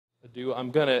ado,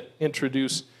 I'm going to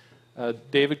introduce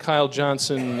David Kyle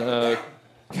Johnson,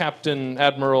 Captain,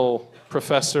 Admiral,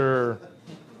 Professor.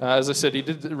 As I said, he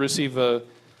did receive a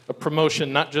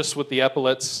promotion, not just with the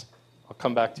epaulets. I'll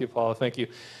come back to you, Paula, thank you.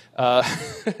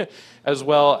 As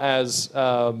well as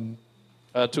to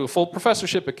a full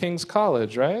professorship at King's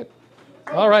College, right?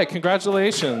 All right,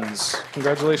 congratulations.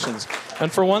 Congratulations. And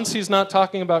for once, he's not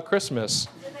talking about Christmas.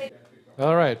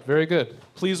 All right, very good.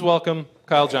 Please welcome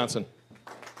Kyle Johnson.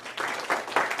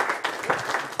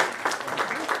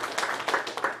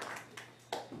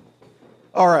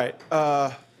 All right.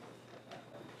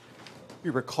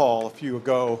 You recall a few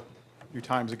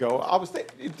times ago, I was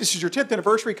thinking, this is your 10th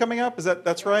anniversary coming up?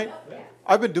 That's right?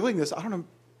 I've been doing this, I don't know,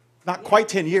 not quite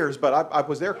 10 years, but I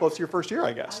was there close to your first year,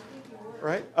 I guess.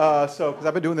 Right? Because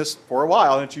I've been doing this for a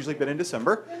while, and it's usually been in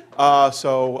December. There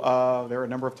are a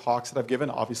number of talks that I've given.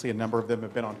 Obviously, a number of them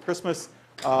have been on Christmas.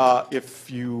 If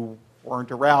you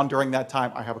weren't around during that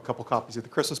time, I have a couple copies of the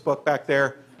Christmas book back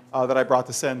there that I brought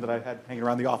to send that I had hanging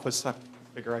around the office. I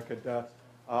figure I could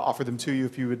offer them to you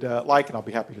if you would like, and I'll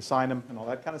be happy to sign them and all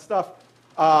that kind of stuff.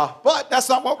 But that's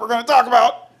not what we're going to talk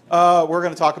about. We're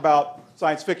going to talk about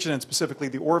science fiction and specifically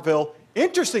the Orville.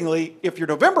 Interestingly, if your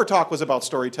November talk was about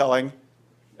storytelling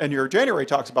and your January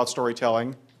talk's about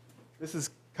storytelling, this is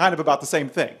kind of about the same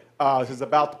thing. This is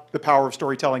about the power of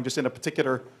storytelling just in a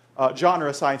particular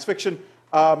genre, science fiction.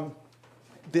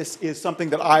 This is something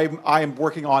that I am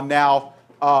working on now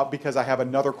because I have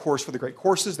another course for the Great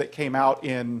Courses that came out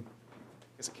in,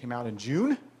 I guess it came out in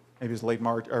June, maybe it was late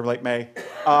March or late May,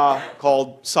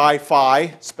 called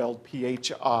Sci-Fi, spelled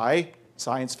P-H-I,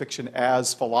 Science Fiction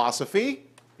as Philosophy.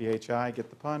 P-H-I,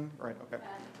 get the pun? Right, okay.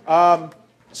 And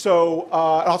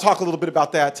I'll talk a little bit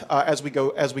about that as we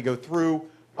go through.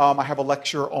 I have a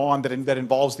lecture on that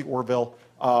involves the Orville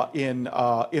in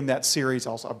that series.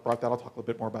 I'll talk a little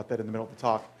bit more about that in the middle of the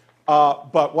talk.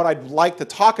 But what I'd like to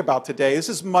talk about today, this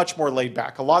is much more laid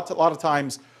back. A lot of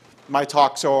times, my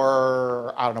talks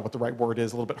are, I don't know what the right word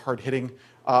is, a little bit hard-hitting.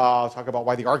 Talk about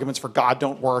why the arguments for God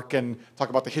don't work, and talk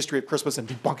about the history of Christmas and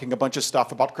debunking a bunch of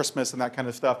stuff about Christmas and that kind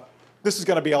of stuff. This is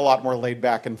going to be a lot more laid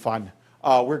back and fun.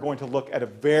 We're going to look at a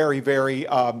very, very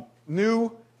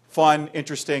new, fun,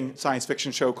 interesting science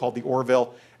fiction show called The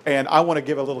Orville. And I want to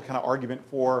give a little kind of argument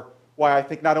for why I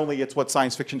think not only it's what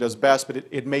science fiction does best, but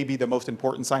it may be the most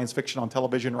important science fiction on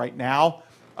television right now.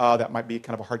 That might be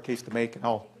kind of a hard case to make, and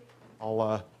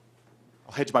I'll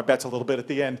hedge my bets a little bit at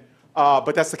the end.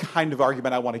 But that's the kind of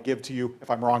argument I want to give to you. If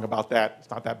I'm wrong about that,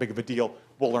 it's not that big of a deal.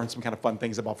 We'll learn some kind of fun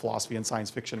things about philosophy and science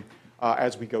fiction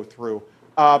as we go through.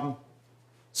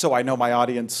 So I know my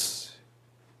audience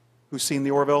who's seen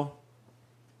The Orville.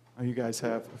 Oh, you guys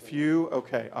have a few?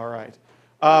 Okay, all right.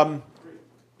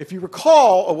 If you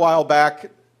recall, a while back,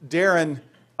 Darren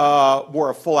wore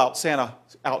a full-out Santa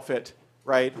outfit,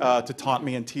 right, to taunt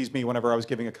me and tease me whenever I was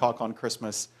giving a talk on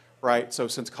Christmas, right? So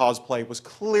since cosplay was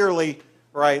clearly,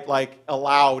 right, like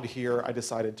allowed here, I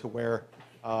decided to wear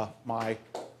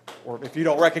or if you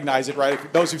don't recognize it,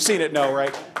 right, those who've seen it know,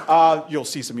 right, you'll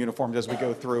see some uniforms as we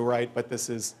go through, right, but this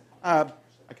is, I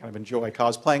kind of enjoy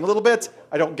cosplaying a little bit.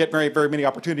 I don't get very many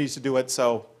opportunities to do it,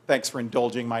 so thanks for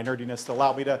indulging my nerdiness to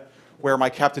allow me to wear my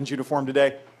captain's uniform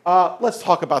today. Let's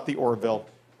talk about the Orville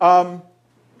and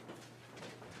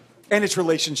its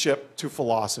relationship to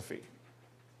philosophy.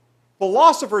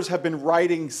 Philosophers have been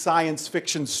writing science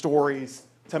fiction stories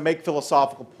to make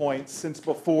philosophical points since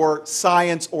before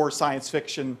science or science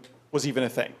fiction was even a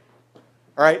thing.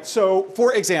 All right, so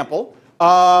for example,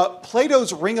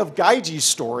 Plato's Ring of Gyges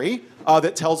story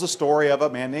that tells a story of a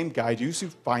man named Gyges who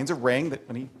finds a ring that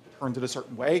when he turns it a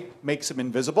certain way, makes him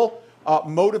invisible,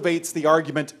 motivates the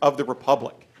argument of the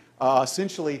Republic.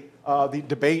 Essentially, the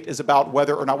debate is about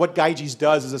whether or not what Gyges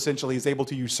does is essentially he's able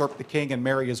to usurp the king and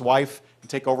marry his wife and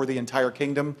take over the entire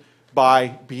kingdom by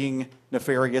being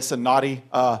nefarious and naughty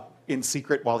in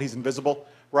secret while he's invisible,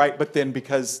 right? But then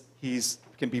because he's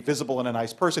can be visible and a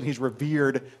nice person, he's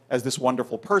revered as this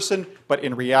wonderful person, but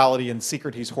in reality, in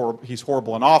secret, he's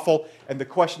horrible and awful. And the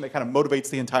question that kind of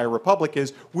motivates the entire Republic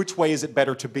is, which way is it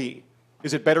better to be?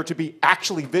 Is it better to be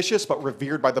actually vicious but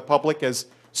revered by the public as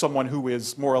someone who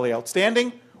is morally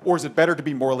outstanding? Or is it better to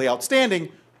be morally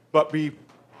outstanding but be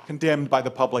condemned by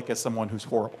the public as someone who's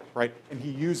horrible, right? And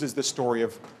he uses this story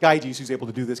of Gyges, who's able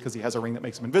to do this because he has a ring that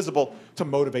makes him invisible, to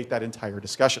motivate that entire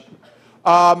discussion.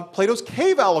 Plato's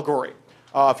cave allegory,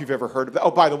 if you've ever heard of that.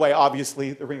 Oh, by the way,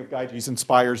 obviously, the Ring of Gyges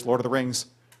inspires Lord of the Rings,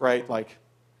 right? Like,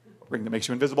 a ring that makes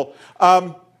you invisible.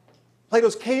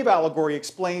 Plato's cave allegory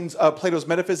explains Plato's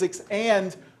metaphysics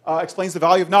and explains the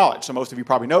value of knowledge. So most of you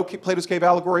probably know Plato's cave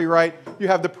allegory, right? You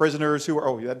have the prisoners who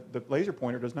are, the laser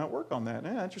pointer does not work on that.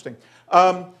 Interesting.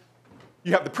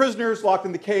 you have the prisoners locked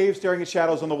in the cave, staring at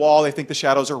shadows on the wall. They think the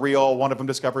shadows are real. One of them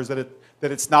discovers that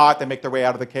it's not. They make their way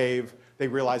out of the cave. They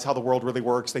realize how the world really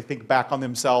works. They think back on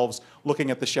themselves, looking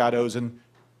at the shadows and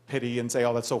pity and say,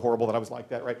 oh, that's so horrible that I was like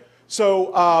that, right?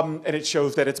 So, and it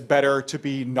shows that it's better to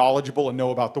be knowledgeable and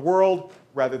know about the world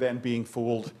rather than being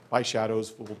fooled by shadows,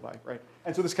 fooled by, right?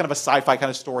 And so this is kind of a sci-fi kind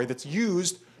of story that's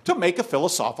used to make a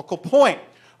philosophical point.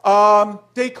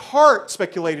 Descartes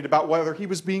speculated about whether he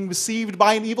was being deceived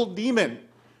by an evil demon,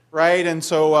 right? And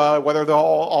so whether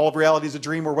all of reality is a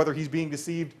dream or whether he's being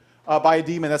deceived by a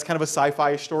demon, that's kind of a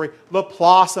sci-fi story.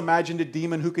 Laplace imagined a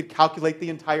demon who could calculate the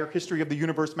entire history of the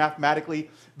universe mathematically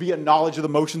via knowledge of the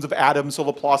motions of atoms. So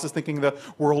Laplace is thinking the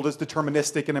world is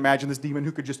deterministic and imagine this demon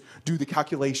who could just do the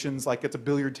calculations like it's a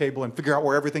billiard table and figure out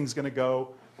where everything's going to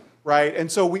go, right?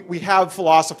 And so we have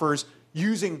philosophers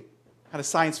using kind of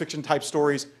science fiction type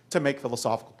stories to make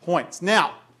philosophical points.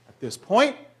 Now, at this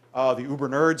point, the uber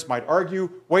nerds might argue,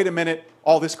 wait a minute,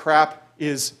 all this crap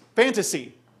is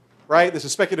fantasy, right? This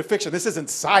is speculative fiction. This isn't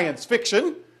science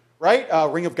fiction, right?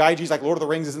 Ring of Gyges, like Lord of the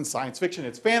Rings, isn't science fiction.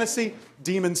 It's fantasy.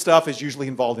 Demon stuff is usually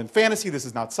involved in fantasy. This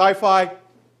is not sci-fi.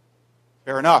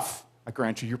 Fair enough. I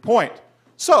grant you your point.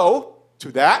 So,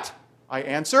 to that, I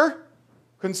answer,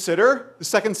 consider the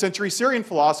 2nd century Syrian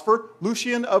philosopher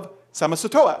Lucian of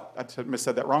Samosata, I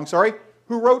missaid that wrong, sorry,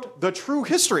 who wrote The True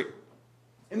History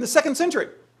in the 2nd century.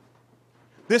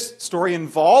 This story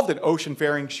involved an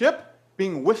ocean-faring ship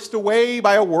being whisked away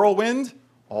by a whirlwind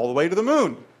all the way to the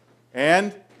moon.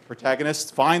 And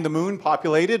protagonists find the moon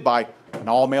populated by an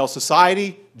all-male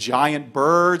society, giant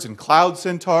birds and cloud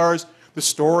centaurs. The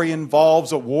story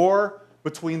involves a war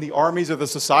between the armies of the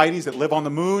societies that live on the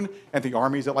moon and the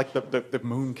armies that, like the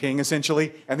Moon King,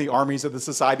 essentially, and the armies of the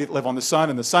society that live on the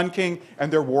sun and the Sun King,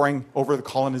 and they're warring over the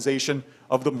colonization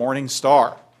of the morning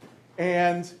star.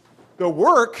 And the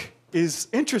work is,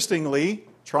 interestingly,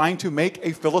 trying to make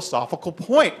a philosophical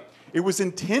point. It was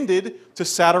intended to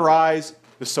satirize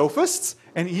the sophists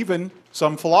and even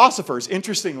some philosophers.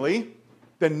 Interestingly,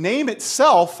 the name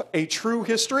itself, A True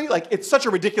History, like, it's such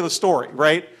a ridiculous story,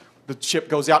 right? The ship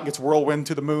goes out and gets whirlwind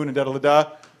to the moon and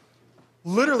da-da-da-da.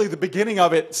 Literally, the beginning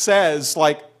of it says,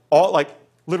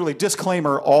 literally,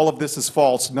 disclaimer, all of this is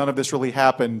false. None of this really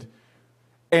happened.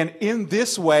 And in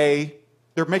this way,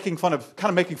 they're making fun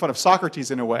of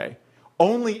Socrates in a way.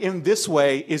 Only in this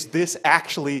way is this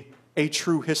actually a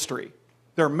true history.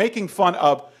 They're making fun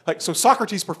of, so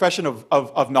Socrates' profession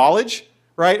of knowledge,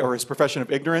 right, or his profession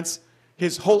of ignorance,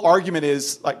 his whole argument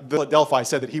is, like Delphi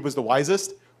said that he was the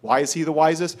wisest. Why is he the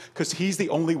wisest? Because he's the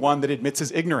only one that admits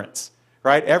his ignorance,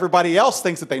 right? Everybody else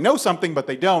thinks that they know something, but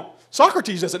they don't.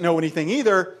 Socrates doesn't know anything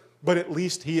either, but at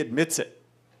least he admits it,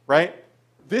 right?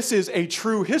 This is a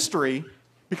true history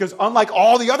because unlike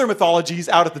all the other mythologies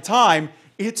out at the time,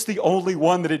 it's the only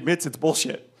one that admits it's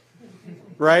bullshit,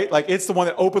 right? Like, it's the one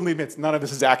that openly admits none of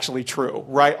this is actually true,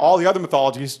 right? All the other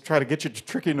mythologies try to get you to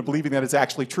trick you into believing that it's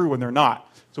actually true when they're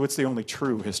not. So it's the only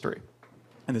true history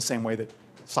in the same way that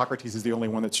Socrates is the only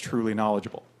one that's truly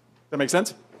knowledgeable. Does that make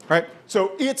sense? Right?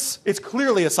 So it's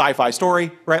clearly a sci-fi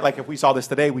story, right? Like if we saw this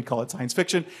today, we'd call it science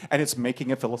fiction, and it's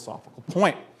making a philosophical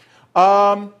point.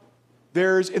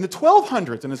 There's, in the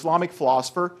 1200s, an Islamic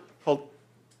philosopher called,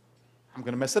 I'm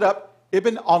going to mess it up,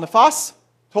 Ibn al-Nafas,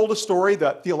 told a story,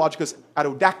 the Theologicus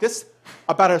Adodactus,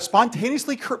 about a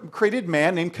spontaneously created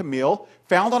man named Camille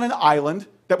found on an island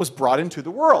that was brought into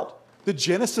the world. The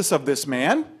genesis of this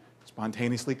man,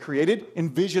 spontaneously created,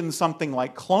 envisions something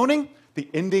like cloning. The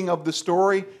ending of the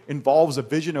story involves a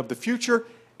vision of the future.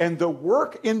 And the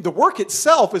work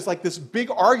itself is like this big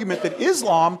argument that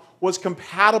Islam was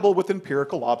compatible with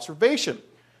empirical observation.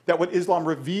 That what Islam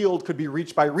revealed could be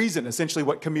reached by reason. Essentially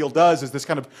what Camille does is this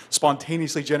kind of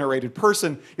spontaneously generated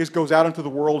person goes out into the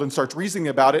world and starts reasoning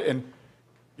about it. And,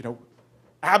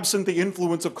 absent the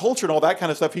influence of culture and all that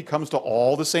kind of stuff, he comes to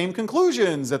all the same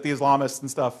conclusions that the Islamists and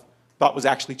stuff thought was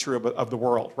actually true of the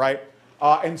world, right?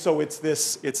 And so it's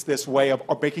this way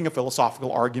of making a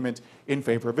philosophical argument in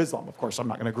favor of Islam. Of course, I'm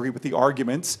not going to agree with the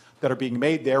arguments that are being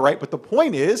made there, right? But the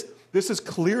point is, this is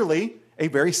clearly a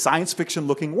very science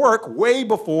fiction-looking work, way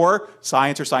before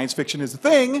science or science fiction is a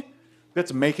thing,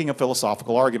 that's making a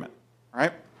philosophical argument, all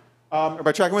right?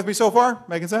 Everybody tracking with me so far?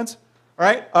 Making sense? All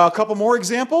right, a couple more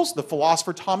examples. The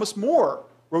philosopher Thomas More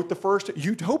wrote the first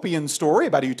utopian story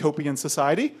about a utopian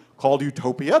society called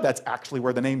Utopia. That's actually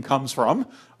where the name comes from.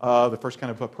 The first kind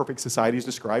of a perfect society is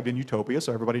described in Utopia,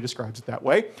 so everybody describes it that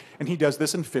way. And he does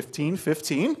this in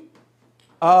 1515.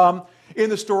 In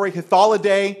the story,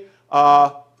 Hithalidae,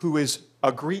 who is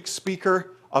a Greek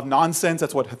speaker of nonsense,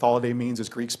 that's what Hithalidae means, is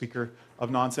Greek speaker of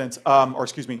nonsense,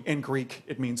 in Greek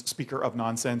it means speaker of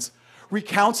nonsense,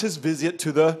 recounts his visit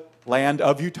to the land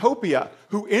of Utopia,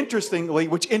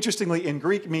 which interestingly in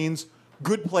Greek means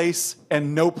good place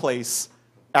and no place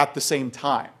at the same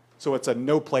time. So it's a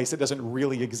no place. It doesn't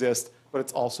really exist, but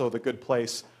it's also the good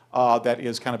place that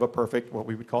is kind of a perfect, what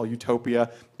we would call utopia.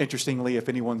 Interestingly, if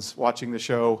anyone's watching the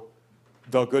show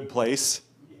The Good Place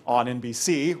on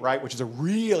NBC, right, which is a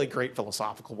really great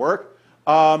philosophical work,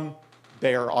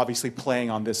 they are obviously playing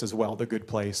on this as well, the good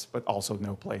place, but also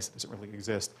no place. It doesn't really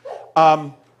exist.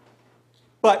 But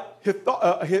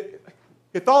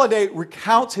Hithalidae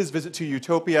recounts his visit to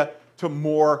Utopia to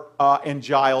Moore and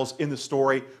Giles in the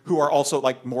story, who are also,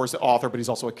 like, Moore's the author, but he's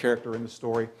also a character in the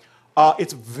story.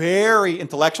 It's very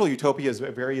intellectual. Utopia is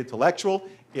very intellectual.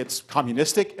 It's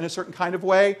communistic in a certain kind of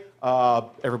way.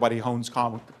 Everybody owns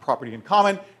property in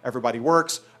common. Everybody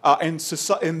works. And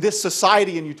this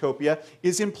society in Utopia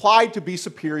is implied to be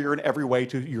superior in every way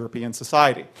to European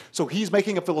society. So he's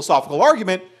making a philosophical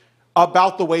argument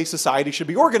about the way society should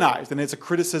be organized. And it's a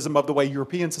criticism of the way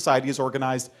European society is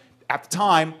organized at the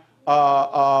time.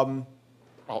 At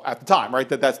the time, right?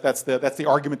 That's the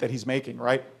argument that he's making,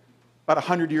 right? About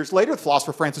 100 years later, the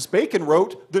philosopher Francis Bacon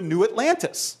wrote The New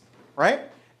Atlantis, right?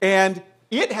 And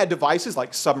it had devices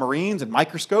like submarines and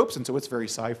microscopes, and so it's very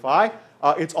sci-fi.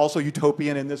 It's also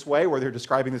utopian in this way, where they're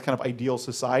describing this kind of ideal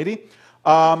society.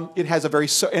 It has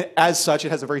as such, it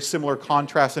has a very similar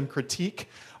contrast and critique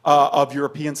of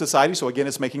European society. So again,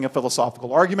 it's making a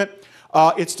philosophical argument.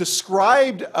 It's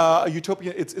described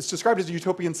It's described as a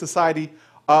utopian society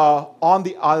on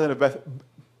the island of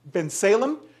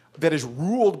Bensalem that is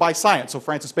ruled by science. So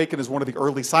Francis Bacon is one of the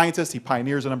early scientists. He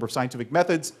pioneers a number of scientific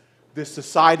methods. This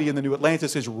society in the New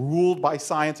Atlantis is ruled by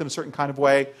science in a certain kind of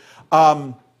way.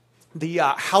 The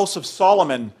House of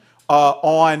Solomon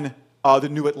on the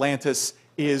New Atlantis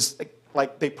is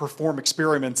like they perform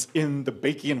experiments in the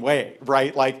Bakian way,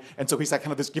 right? And so he's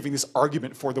kind of giving this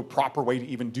argument for the proper way to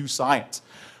even do science.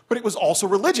 But it was also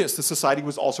religious. The society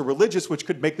was also religious, which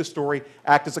could make the story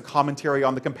act as a commentary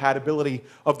on the compatibility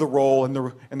of the role and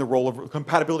the role of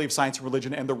compatibility of science and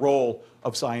religion, and the role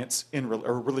of science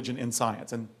or religion in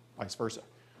science, and vice versa.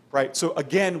 Right? So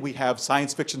again, we have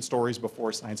science fiction stories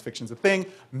before science fiction's a thing,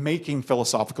 making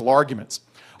philosophical arguments.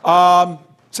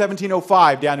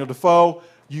 1705, Daniel Defoe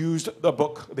used a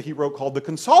book that he wrote called The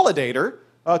Consolidator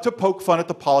to poke fun at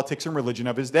the politics and religion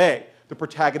of his day. The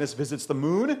protagonist visits the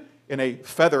moon in a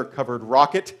feather-covered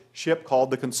rocket ship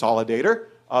called the Consolidator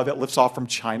that lifts off from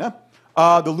China.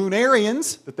 The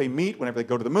Lunarians that they meet whenever they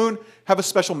go to the moon have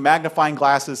special magnifying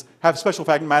glasses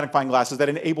that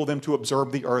enable them to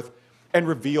observe the Earth and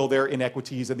reveal their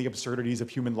inequities and the absurdities of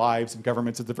human lives and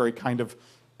governments. It's a very kind of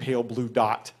pale blue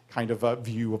dot kind of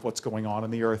view of what's going on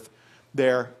in the Earth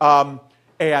there.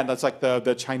 And that's like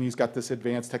the Chinese got this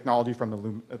advanced technology from the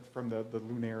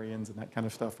Lunarians and that kind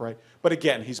of stuff, right? But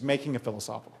again, he's making a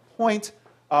philosophical point,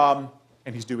 and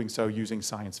he's doing so using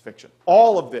science fiction.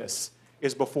 All of this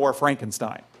is before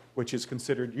Frankenstein, which is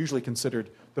usually considered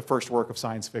the first work of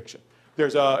science fiction.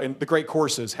 And The Great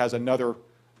Courses has another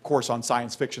course on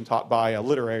science fiction taught by a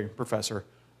literary professor,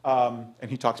 and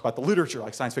he talks about the literature,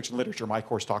 like science fiction literature. My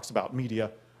course talks about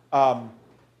media.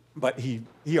 But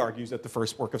he argues that the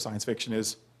first work of science fiction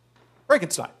is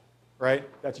Frankenstein, right?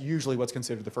 That's usually what's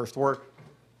considered the first work.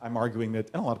 I'm arguing that,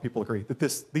 and a lot of people agree, that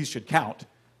these should count.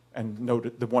 And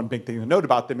the one big thing to note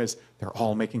about them is they're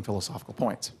all making philosophical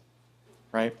points,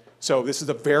 right? So this is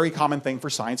a very common thing for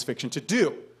science fiction to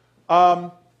do.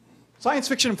 Science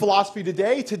fiction and philosophy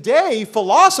today,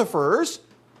 philosophers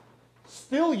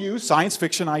still use science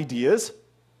fiction ideas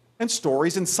and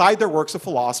stories inside their works of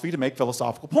philosophy to make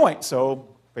philosophical points. So,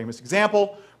 famous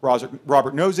example,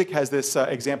 Robert Nozick has this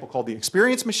example called the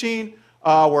experience machine,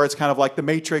 where it's kind of like the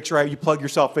Matrix, right? You plug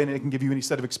yourself in and it can give you any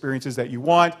set of experiences that you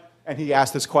want. And he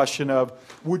asked this question of,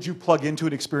 would you plug into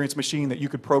an experience machine that you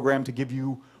could program to give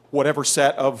you whatever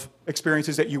set of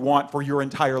experiences that you want for your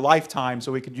entire lifetime,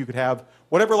 so you could have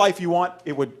whatever life you want,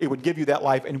 it would give you that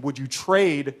life, and would you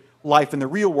trade life in the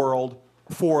real world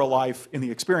for a life in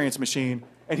the experience machine?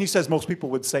 And he says most people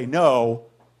would say no,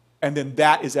 and then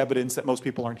that is evidence that most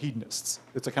people aren't hedonists.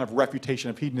 It's a kind of refutation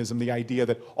of hedonism, the idea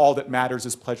that all that matters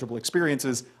is pleasurable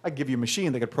experiences. I could give you a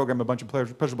machine that could program a bunch of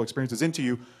pleasurable experiences into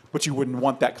you, but you wouldn't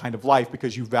want that kind of life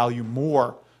because you value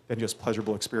more than just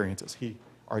pleasurable experiences. He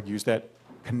argues that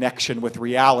connection with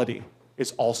reality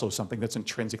is also something that's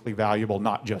intrinsically valuable,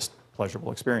 not just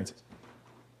pleasurable experiences.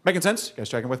 Making sense? You guys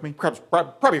checking with me?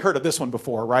 Probably heard of this one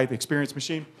before, right? The experience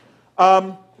machine.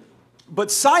 But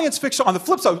science fiction, on the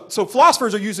flip side, so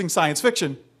philosophers are using science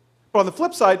fiction, but on the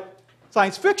flip side,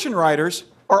 science fiction writers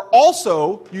are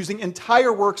also using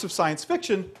entire works of science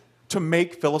fiction to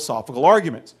make philosophical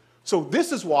arguments. So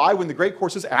this is why when the Great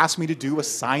Courses asked me to do a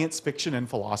science fiction and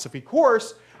philosophy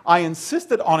course, I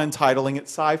insisted on entitling it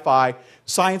Sci-Fi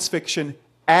Science Fiction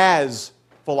as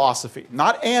Philosophy,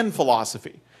 not and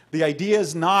philosophy. The idea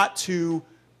is not to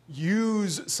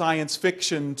use science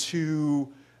fiction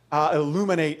to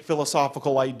illuminate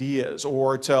philosophical ideas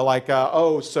or to like,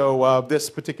 this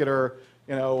particular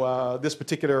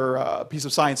piece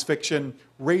of science fiction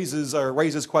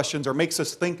raises questions or makes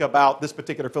us think about this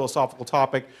particular philosophical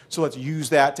topic, so let's use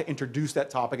that to introduce that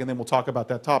topic and then we'll talk about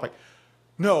that topic.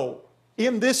 No,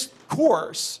 in this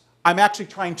course, I'm actually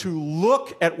trying to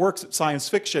look at works of science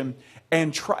fiction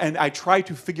and I try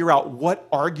to figure out what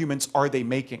arguments are they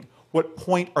making, what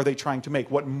point are they trying to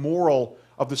make, what moral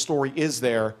of the story is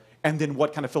there, and then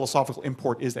what kind of philosophical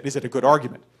import is that? Is it a good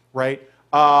argument, right?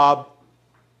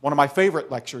 One of my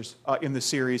favorite lectures in the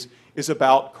series is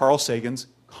about Carl Sagan's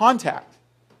Contact.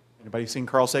 Anybody seen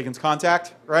Carl Sagan's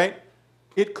Contact, right?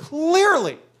 It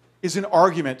clearly is an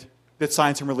argument that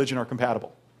science and religion are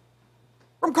compatible.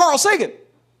 From Carl Sagan,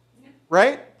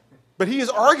 right? But he is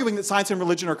arguing that science and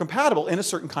religion are compatible in a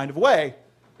certain kind of way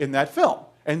in that film.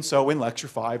 And so in Lecture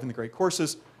 5 in the Great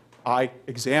Courses, I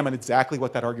examine exactly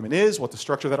what that argument is, what the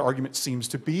structure of that argument seems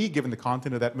to be, given the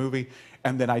content of that movie,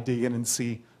 and then I dig in and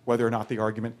see whether or not the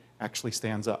argument actually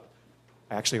stands up.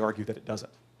 I actually argue that it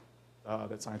doesn't,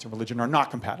 that science and religion are not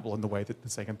compatible in the way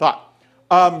that Sagan thought.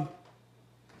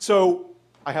 So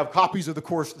I have copies of the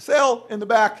course for sale in the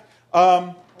back.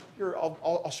 Here,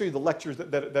 I'll show you the lectures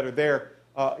that are there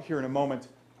here in a moment.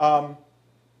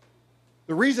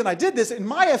 The reason I did this, in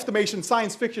my estimation,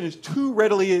 science fiction is too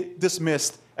readily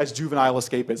dismissed as juvenile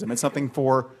escapism. It's something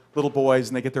for little boys,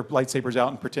 and they get their lightsabers out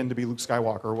and pretend to be Luke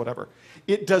Skywalker or whatever.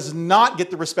 It does not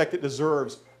get the respect it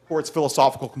deserves for its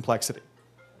philosophical complexity,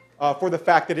 for the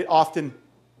fact that it often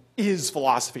is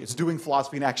philosophy. It's doing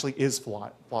philosophy and actually is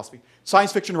philosophy.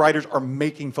 Science fiction writers are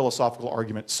making philosophical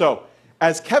arguments. So,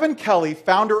 as Kevin Kelly,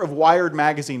 founder of Wired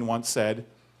magazine, once said,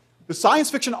 the science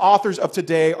fiction authors of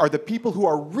today are the people who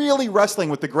are really wrestling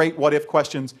with the great what-if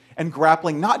questions and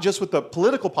grappling not just with the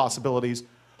political possibilities,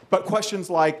 but questions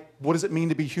like, what does it mean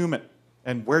to be human?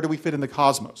 And where do we fit in the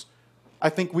cosmos? I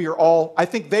think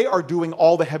they are doing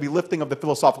all the heavy lifting of the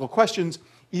philosophical questions,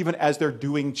 even as they're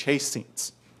doing chase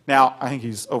scenes. Now, I think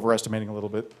he's overestimating a little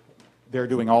bit. They're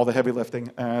doing all the heavy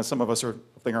lifting. Some of us are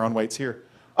lifting our own weights here.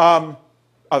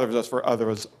 Others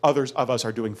of us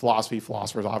are doing philosophy,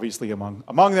 philosophers obviously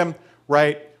among them,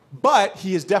 right? But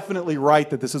he is definitely right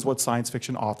that this is what science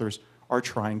fiction authors are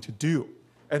trying to do.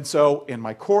 And so in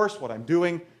my course, what I'm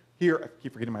doing here, I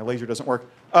keep forgetting my laser doesn't work.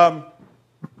 You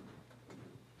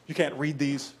can't read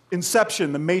these.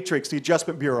 Inception, The Matrix, The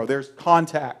Adjustment Bureau, there's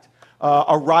Contact,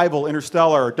 Arrival,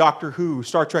 Interstellar, Doctor Who,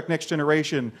 Star Trek Next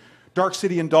Generation, Dark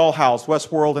City and Dollhouse,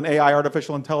 Westworld and AI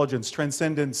Artificial Intelligence,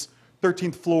 Transcendence,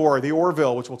 13th Floor, The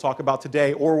Orville, which we'll talk about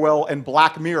today, Orwell, and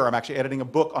Black Mirror. I'm actually editing a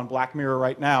book on Black Mirror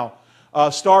right now.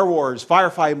 Star Wars,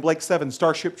 Firefly and Blake 7,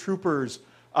 Starship Troopers,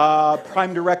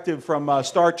 Prime Directive from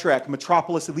Star Trek,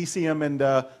 Metropolis Elysium and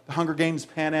The Hunger Games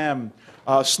Pan Am,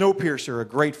 Snowpiercer, a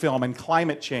great film, and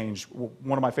Climate Change,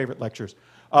 one of my favorite lectures.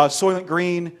 Soylent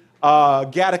Green,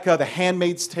 Gattaca, The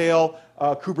Handmaid's Tale,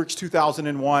 Kubrick's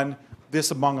 2001. This,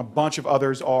 among a bunch of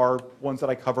others, are ones that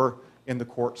I cover in the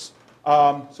course.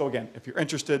 So again, if you're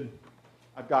interested,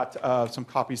 I've got some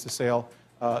copies to sell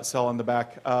in the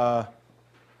back.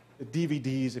 The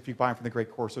DVDs, if you buy them from the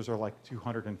Great Courses, are like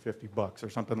 $250 or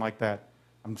something like that.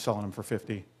 I'm selling them for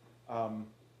 $50.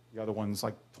 The other one's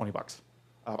like $20.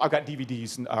 I've got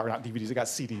DVDs, or not DVDs, I got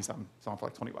CDs I'm selling for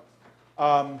like $20.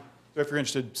 So if you're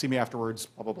interested, see me afterwards,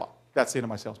 blah, blah, blah. That's the end of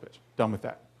my sales pitch. Done with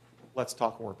that. Let's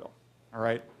talk Orville, all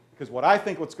right? Because what I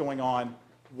think what's going on,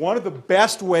 one of the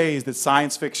best ways that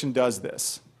science fiction does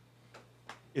this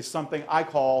is something I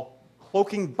call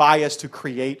cloaking bias to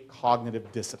create cognitive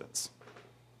dissonance.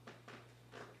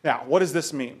 Now, what does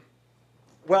this mean?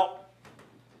 Well,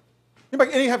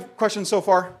 any have questions so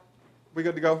far? We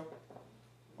good to go?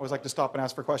 Always like to stop and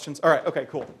ask for questions. All right, okay,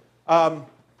 cool. All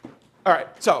right,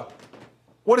 so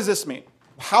what does this mean?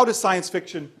 How does science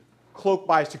fiction cloak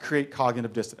bias to create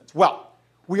cognitive dissonance? Well,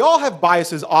 we all have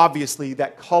biases, obviously,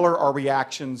 that color our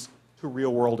reactions to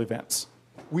real-world events.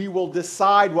 We will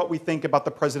decide what we think about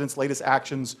the president's latest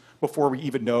actions before we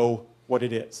even know what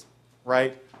it is,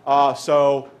 right?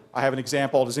 So I have an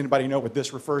example. Does anybody know what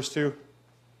this refers to?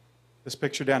 This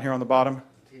picture down here on the bottom?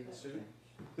 Tan suit.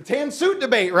 The tan suit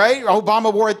debate, right?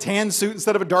 Obama wore a tan suit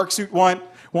instead of a dark suit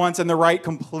once, and the right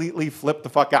completely flipped the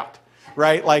fuck out,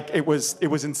 right? Like, it was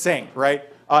insane, right?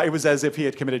 It was as if he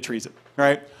had committed treason,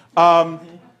 right?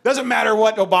 Doesn't matter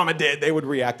what Obama did, they would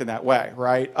react in that way,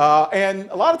 right? And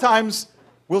a lot of times,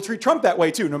 we'll treat Trump that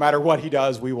way too. No matter what he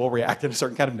does, we will react in a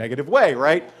certain kind of negative way,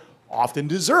 right? Often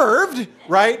deserved,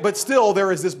 right? But still,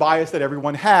 there is this bias that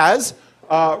everyone has,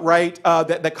 right,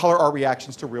 that color our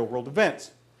reactions to real-world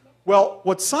events. Well,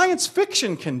 what science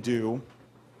fiction can do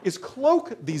is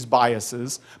cloak these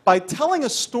biases by telling a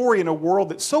story in a world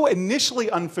that's so initially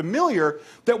unfamiliar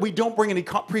that we don't bring any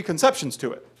preconceptions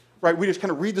to it. Right? We just kind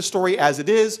of read the story as it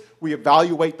is, we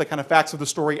evaluate the kind of facts of the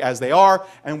story as they are,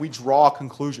 and we draw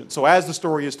conclusions. So as the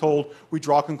story is told, we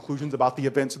draw conclusions about the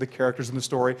events of the characters in the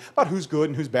story, about who's good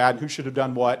and who's bad, and who should have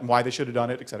done what, and why they should have done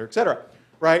it, et cetera,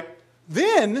 right?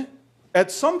 Then,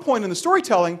 at some point in the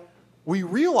storytelling, we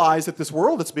realize that this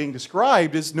world that's being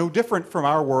described is no different from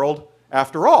our world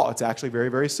after all. It's actually very,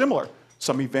 very similar.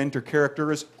 Some event or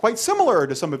character is quite similar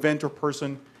to some event or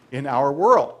person in our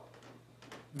world.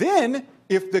 Then,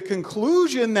 if the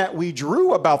conclusion that we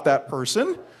drew about that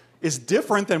person is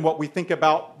different than what we think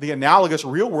about the analogous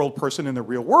real-world person in the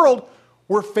real world,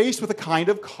 we're faced with a kind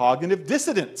of cognitive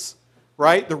dissonance,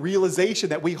 right? The realization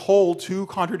that we hold two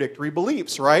contradictory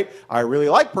beliefs, right? I really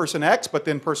like person X, but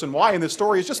then person Y in this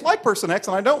story is just like person X,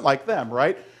 and I don't like them,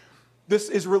 right? This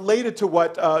is related to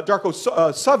what Darko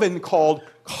Suvin called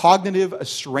cognitive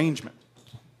estrangement.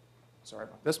 Sorry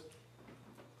about this.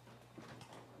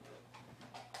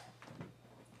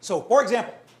 So, for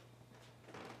example,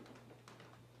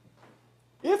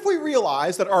 if we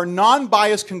realize that our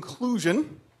non-biased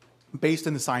conclusion, based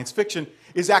in the science fiction,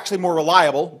 is actually more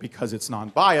reliable because it's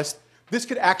non-biased, this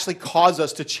could actually cause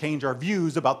us to change our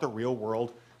views about the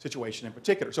real-world situation in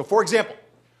particular. So, for example,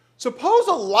 suppose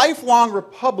a lifelong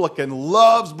Republican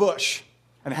loves Bush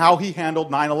and how he handled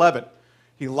 9/11.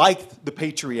 He liked the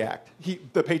Patriot Act.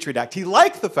 He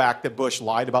liked the fact that Bush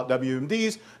lied about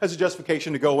WMDs as a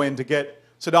justification to go in to get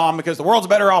Saddam because the world's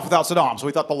better off without Saddam. So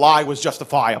he thought the lie was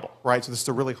justifiable, right? So this is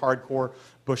a really hardcore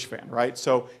Bush fan, right?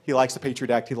 So he likes the Patriot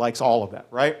Act. He likes all of that,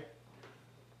 right?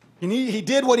 He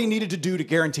did what he needed to do to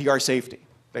guarantee our safety,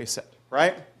 they said,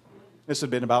 right? This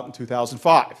had been about in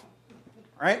 2005,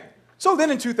 right? So then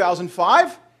in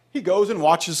 2005, he goes and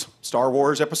watches Star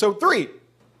Wars Episode 3,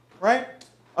 right?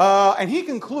 And he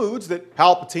concludes that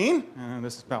Palpatine, and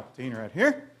this is Palpatine right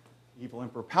here, evil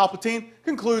Emperor Palpatine,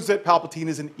 concludes that Palpatine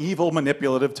is an evil,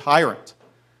 manipulative tyrant,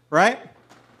 right?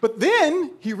 But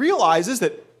then he realizes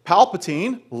that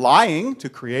Palpatine, lying to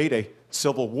create a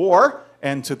civil war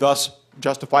and to thus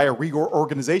justify a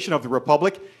reorganization of the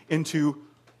Republic into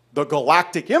the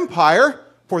Galactic Empire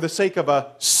for the sake of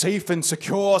a safe and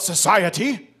secure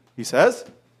society, he says,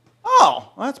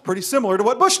 oh, that's pretty similar to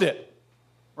what Bush did,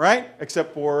 right?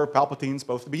 Except for Palpatine's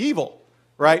supposed to be evil.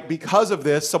 Right? Because of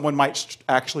this, someone might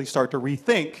actually start to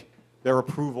rethink their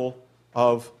approval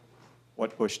of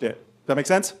what Bush did. Does that make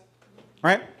sense?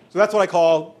 Right? So that's what I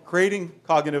call creating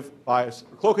cognitive bias,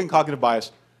 or cloaking cognitive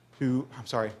bias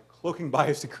cloaking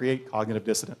bias to create cognitive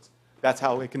dissonance. That's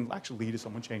how it can actually lead to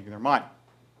someone changing their mind.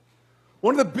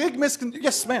 One of the big misconceptions,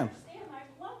 yes, ma'am.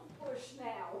 I love Bush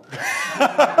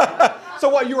now. So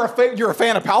what, you're a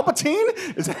fan of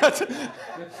Palpatine? Is that...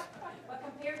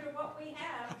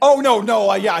 Oh,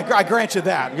 no, yeah, I grant you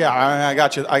that. Yeah, I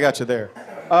got you there.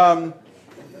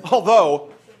 Although,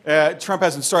 Trump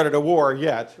hasn't started a war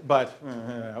yet, but,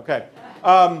 okay.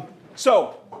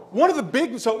 So, one of the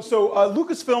big,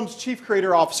 Lucasfilm's chief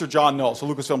creator officer, John Knoll, so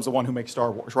Lucasfilm's the one who makes Star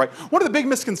Wars, right? One of the big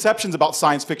misconceptions about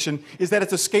science fiction is that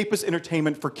it's escapist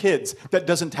entertainment for kids that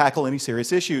doesn't tackle any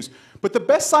serious issues. But the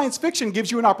best science fiction gives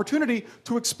you an opportunity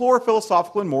to explore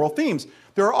philosophical and moral themes.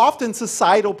 There are often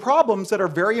societal problems that are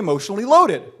very emotionally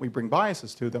loaded. We bring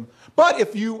biases to them. But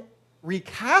if you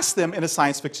recast them in a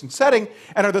science fiction setting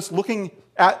and are thus looking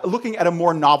at a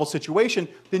more novel situation,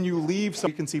 then you leave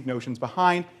some preconceived notions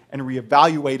behind and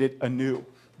reevaluate it anew.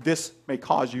 This may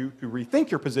cause you to rethink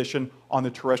your position on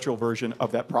the terrestrial version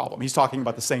of that problem. He's talking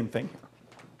about the same thing here,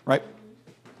 right?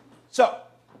 So,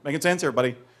 making sense,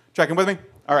 everybody? Tracking with me?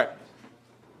 All right.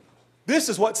 This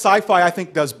is what sci-fi, I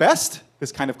think, does best,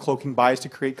 this kind of cloaking bias to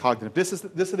create cognitive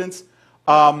dissonance.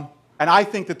 And I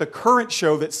think that the current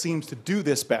show that seems to do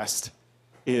this best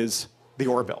is The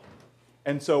Orville.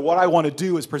 And so what I want to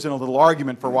do is present a little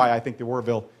argument for why I think The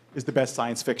Orville is the best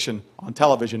science fiction on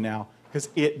television now, because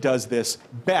it does this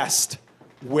best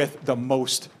with the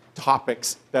most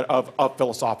topics that of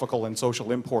philosophical and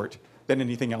social import than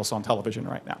anything else on television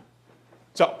right now.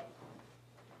 So,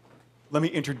 let me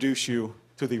introduce you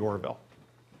to The Orville.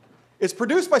 It's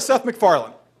produced by Seth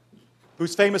MacFarlane,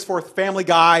 who's famous for Family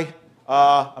Guy,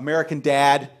 American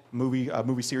Dad, a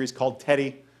movie series called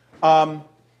Teddy.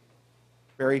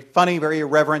 Very funny, very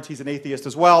irreverent. He's an atheist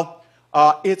as well.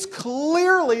 It's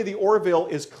clearly, the Orville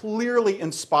is clearly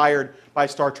inspired by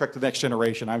Star Trek The Next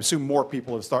Generation. I assume more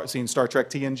people have seen Star Trek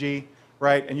TNG,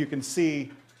 right? And you can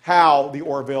see how the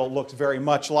Orville looks very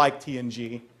much like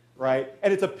TNG, right?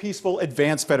 And it's a peaceful,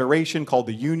 advanced federation called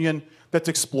the Union that's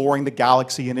exploring the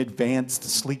galaxy in advanced,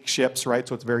 sleek ships, right?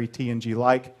 So it's very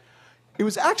TNG-like. It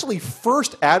was actually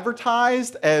first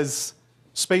advertised as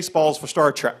Spaceballs for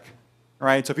Star Trek,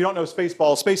 right? So if you don't know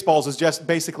Spaceballs, Spaceballs is just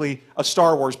basically a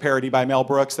Star Wars parody by Mel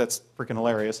Brooks. That's freaking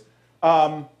hilarious.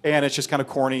 And it's just kind of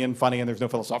corny and funny, and there's no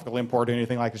philosophical import or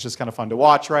anything like it. It's just kind of fun to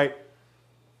watch, right?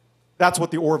 That's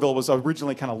what the Orville was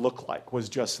originally kind of looked like, was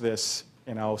just this,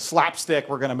 slapstick,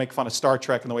 we're going to make fun of Star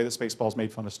Trek in the way that Spaceballs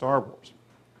made fun of Star Wars.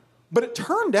 But it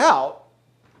turned out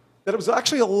that it was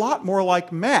actually a lot more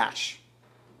like MASH,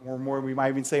 or more, we might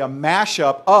even say a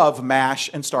mashup of MASH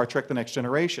and Star Trek The Next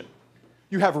Generation.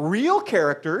 You have real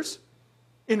characters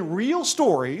in real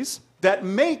stories that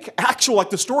make actual, like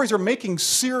the stories are making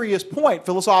serious point,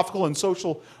 philosophical and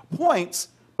social points,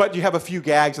 but you have a few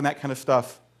gags and that kind of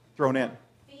stuff thrown in.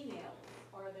 Females,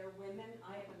 are there women?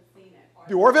 I haven't seen it.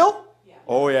 The Orville? Yeah.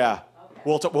 Oh, yeah.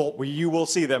 Okay. You will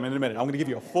see them in a minute. I'm going to give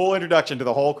you a full introduction to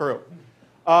the whole crew.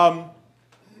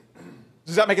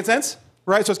 Does that make sense?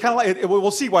 Right? So it's kind of like,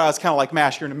 we'll see why it's kind of like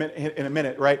MASH here in a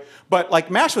minute, right? But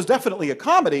like MASH was definitely a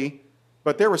comedy,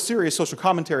 but there was serious social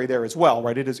commentary there as well,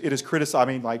 right? It is criticized.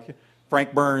 I mean, like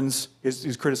Frank Burns is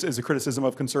a criticism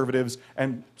of conservatives,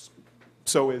 and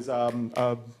so is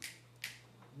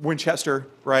Winchester,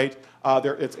 right?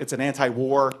 It's an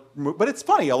anti-war, but it's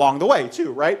funny along the way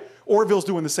too, right? Orville's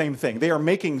doing the same thing. They are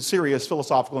making serious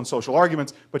philosophical and social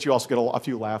arguments, but you also get a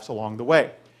few laughs along the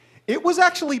way. It was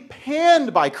actually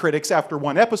panned by critics after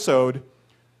one episode,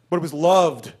 but it was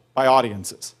loved by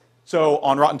audiences. So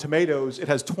on Rotten Tomatoes, it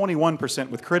has 21%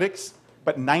 with critics,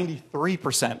 but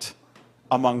 93%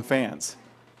 among fans.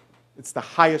 It's the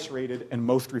highest rated and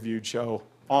most reviewed show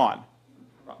on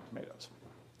Rotten Tomatoes.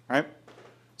 All right?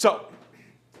 So,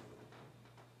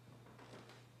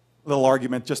 a little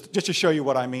argument just to show you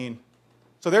what I mean.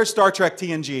 So there's Star Trek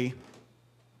TNG.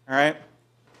 All right?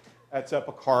 That's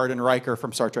Picard and Riker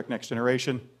from Star Trek Next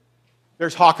Generation.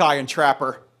 There's Hawkeye and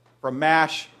Trapper from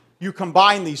MASH. You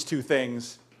combine these two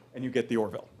things, and you get the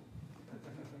Orville.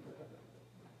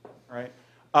 All right?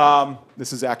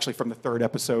 This is actually from the third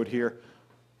episode here.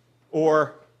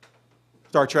 Or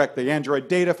Star Trek, the android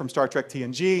Data from Star Trek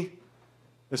TNG.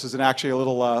 This is actually a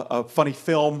little a funny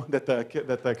film that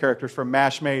the characters from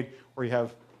MASH made, where you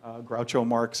have Groucho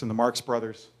Marx and the Marx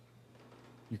Brothers.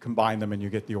 You combine them, and you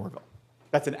get the Orville.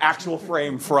 That's an actual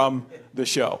frame from the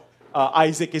show.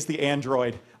 Isaac is the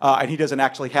android, and he doesn't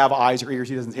actually have eyes or ears.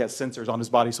 He has sensors on his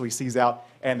body, so he sees out,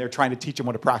 and they're trying to teach him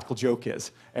what a practical joke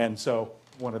is. And so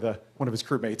one of his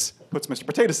crewmates puts Mr.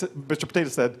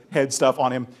 Potato Head stuff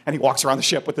on him, and he walks around the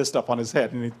ship with this stuff on his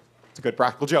head, and it's a good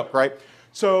practical joke, right?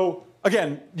 So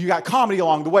again, you got comedy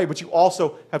along the way, but you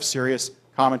also have serious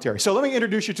commentary. So let me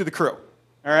introduce you to the crew, all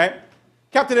right?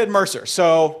 Captain Ed Mercer.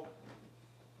 So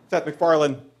Seth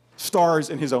MacFarlane stars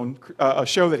in his own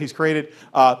show that he's created.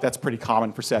 That's pretty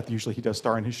common for Seth. Usually he does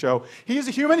star in his show. He is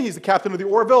a human. He's the captain of the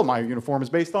Orville. My uniform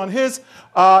is based on his.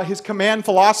 His command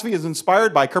philosophy is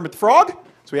inspired by Kermit the Frog.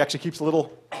 So he actually keeps a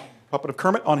little puppet of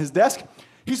Kermit on his desk.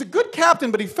 He's a good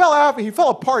captain, but he fell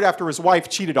apart after his wife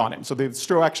cheated on him. So the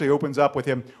show actually opens up with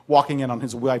him walking in on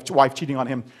his wife cheating on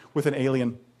him with an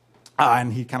alien.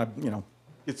 And he kind of,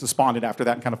 gets despondent after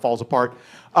that and kind of falls apart.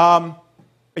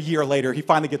 A year later, he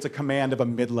finally gets a command of a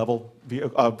mid-level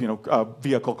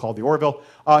vehicle called the Orville.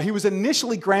 He was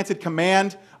initially granted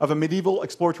command of a medieval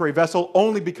exploratory vessel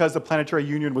only because the Planetary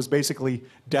Union was basically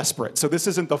desperate. So this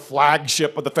isn't the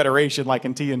flagship of the Federation like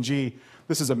in TNG.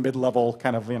 This is a mid-level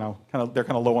they're kind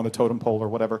of low on the totem pole or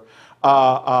whatever.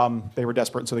 They were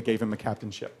desperate, and so they gave him a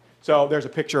captainship. So there's a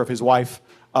picture of his wife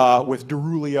with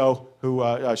Derulio,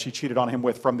 who she cheated on him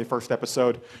with from the first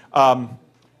episode.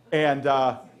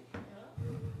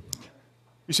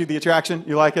 You see the attraction?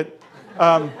 You like it?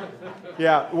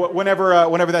 Yeah.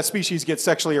 Whenever that species gets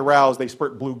sexually aroused, they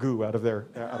spurt blue goo out of their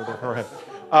forehead.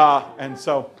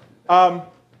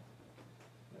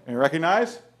 You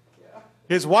recognize?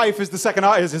 His wife is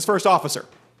is his first officer,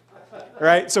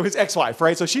 right? So his ex-wife,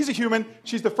 right? So she's a human.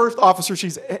 She's the first officer.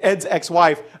 She's Ed's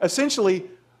ex-wife. Essentially,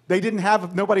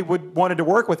 nobody wanted to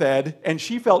work with Ed, and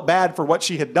she felt bad for what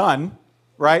she had done,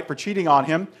 right? For cheating on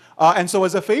him. And so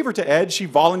as a favor to Ed, she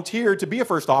volunteered to be a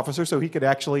first officer so he could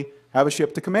actually have a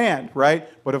ship to command, right?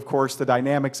 But of course, the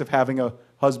dynamics of having a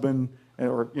husband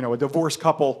or a divorced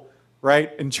couple,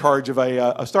 right, in charge of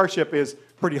a starship is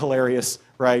pretty hilarious,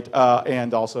 right?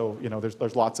 And also,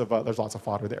 there's lots of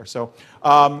fodder there. So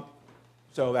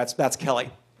that's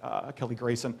Kelly. Kelly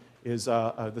Grayson is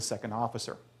the second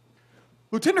officer.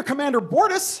 Lieutenant Commander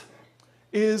Bordas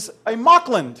is a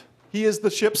Mocland. He is the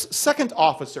ship's second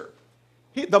officer.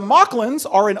 The Moclans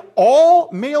are an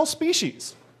all-male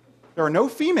species. There are no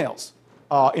females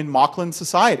in Moclan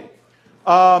society.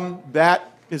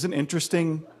 That is an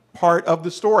interesting part of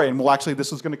the story, and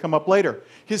this is going to come up later.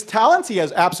 His talents, he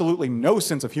has absolutely no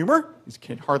sense of humor. You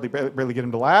can hardly barely get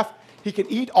him to laugh. He can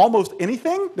eat almost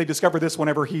anything. They discover this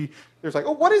whenever there's like,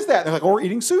 oh, what is that? And they're like, oh, we're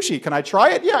eating sushi. Can I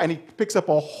try it? Yeah, and he picks up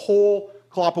a whole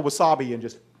clop of wasabi and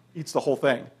just eats the whole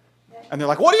thing. And they're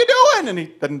like, what are you doing? And he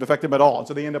doesn't affect him at all. And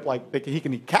so they end up he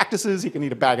can eat cactuses, he can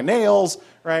eat a bag of nails,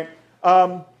 right?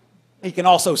 He can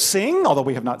also sing, although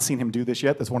we have not seen him do this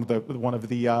yet. That's one of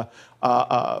the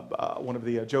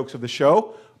jokes of the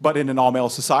show. But in an all-male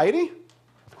society,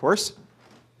 of course,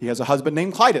 he has a husband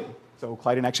named Clyden. So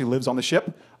Clyden actually lives on the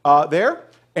ship there,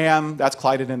 and that's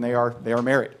Clyden, and they are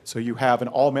married. So you have an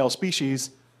all-male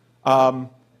species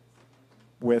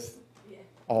with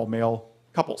all-male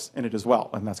couples in it as well,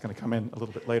 and that's going to come in a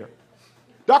little bit later.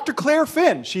 Dr. Claire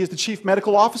Finn, she is the chief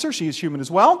medical officer. She is human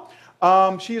as well.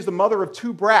 She is the mother of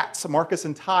 2 brats, Marcus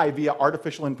and Ty, via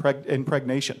artificial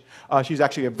impregnation. She's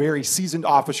actually a very seasoned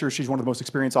officer. She's one of the most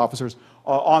experienced officers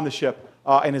on the ship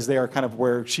and is there kind of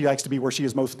where she likes to be, where she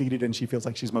is most needed, and she feels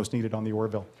like she's most needed on the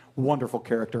Orville. Wonderful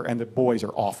character, and the boys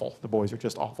are awful. The boys are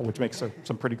just awful, which makes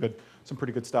some pretty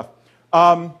good stuff.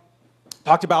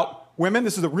 Talked about women.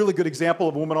 This is a really good example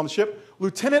of a woman on the ship.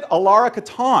 Lieutenant Alara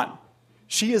Katan.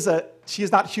 She is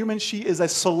not human. She is a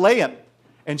Solayan.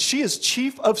 And she is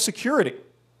chief of security.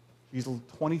 She's a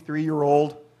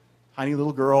 23-year-old, tiny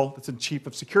little girl that's in chief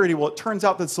of security. Well, it turns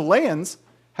out that Solayans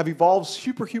have evolved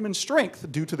superhuman strength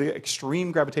due to the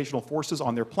extreme gravitational forces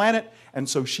on their planet. And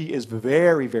so she is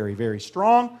very, very, very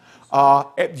strong.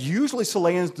 Usually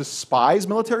Solayans despise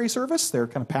military service. They're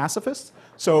kind of pacifists.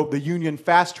 So the Union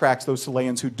fast-tracks those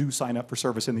Solayans who do sign up for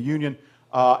service in the Union.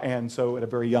 And so at a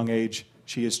very young age,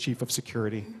 she is chief of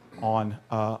security on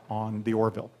the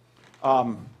Orville.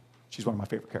 She's one of my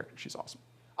favorite characters. She's awesome.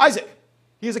 Isaac,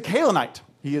 he is a Kalenite.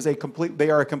 They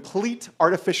are a complete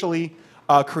artificially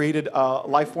created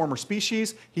life form or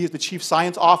species. He is the chief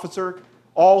science officer.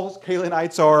 All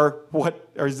Kalenites are what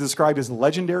is described as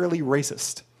legendarily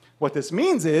racist. What this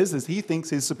means is he thinks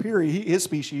his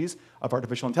species of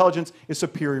artificial intelligence is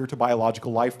superior to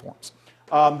biological life forms.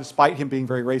 Despite him being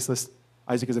very racist,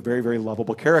 Isaac is a very, very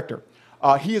lovable character.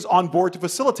 He is on board to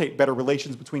facilitate better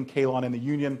relations between Kalon and the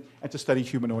Union and to study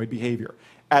humanoid behavior.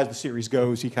 As the series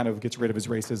goes, he kind of gets rid of his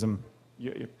racism.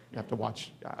 You have to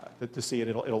watch to see it.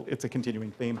 It's a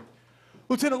continuing theme.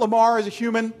 Lieutenant Lamar is a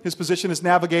human. His position is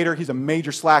navigator. He's a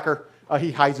major slacker.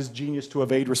 He hides his genius to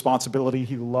evade responsibility.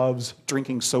 He loves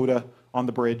drinking soda on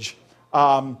the bridge.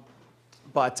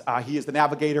 But he is the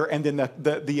navigator. And then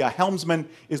the helmsman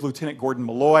is Lieutenant Gordon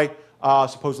Malloy,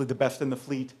 supposedly the best in the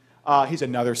fleet. He's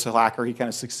another slacker. He kind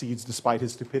of succeeds despite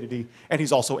his stupidity. And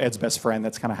he's also Ed's best friend.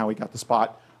 That's kind of how he got the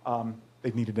spot.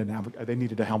 They needed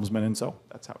a helmsman, and so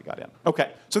that's how he got in.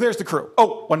 Okay, so there's the crew.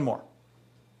 Oh, one more.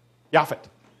 Yaphet.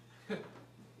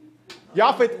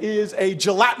 Yaphet is a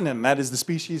gelatinum. That is the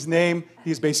species name.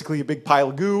 He's basically a big pile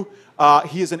of goo.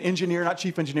 He is an engineer, not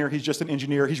chief engineer. He's just an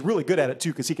engineer. He's really good at it, too,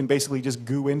 because he can basically just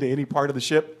goo into any part of the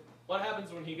ship. What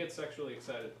happens when he gets sexually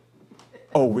excited?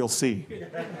 Oh, we'll see.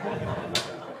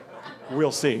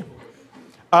 We'll see.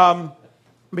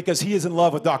 Because he is in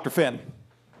love with Dr. Finn.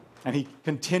 And he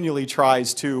continually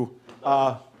tries to,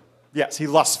 yes, he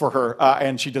lusts for her,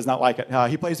 and she does not like it.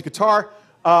 He plays the guitar.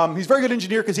 He's a very good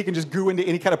engineer because he can just goo into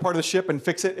any kind of part of the ship and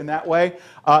fix it in that way.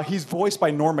 He's voiced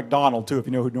by Norm Macdonald, too, if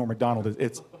you know who Norm Macdonald is.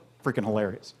 It's freaking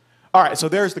hilarious. All right, so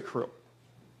there's the crew.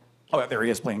 Oh, there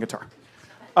he is playing guitar.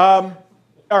 All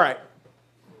right.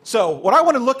 So what I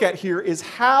want to look at here is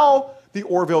how the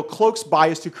Orville cloaks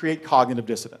bias to create cognitive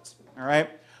dissonance. All right?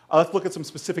 Let's look at some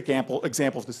specific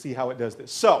examples to see how it does this.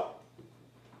 So,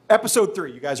 episode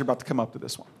 3. You guys are about to come up to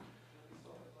this one.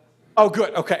 Oh,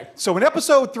 good. Okay. So in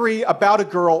episode 3, about a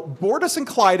girl, Bordas and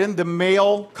Clyden, the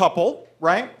male couple,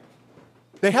 right?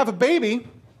 They have a baby,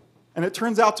 and it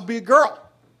turns out to be a girl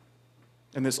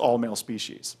in this all-male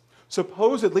species.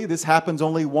 Supposedly, this happens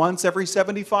only once every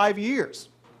 75 years,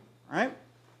 right?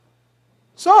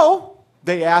 So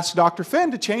they ask Dr.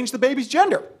 Finn to change the baby's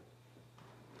gender.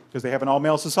 Because they have an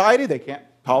all-male society, they can't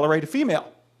tolerate a female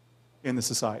in the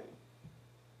society.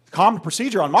 Common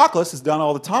procedure on Moklas is done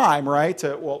all the time, right?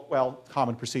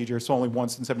 Common procedure, it's only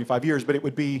once in 75 years, but it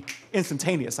would be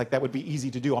instantaneous. Like, that would be easy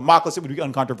to do. On Moklas, it would be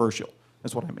uncontroversial.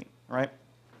 That's what I mean, right?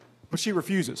 But she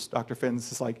refuses. Dr. Finn's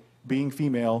just like, being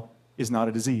female is not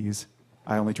a disease.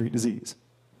 I only treat disease,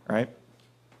 right?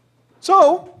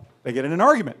 So They get in an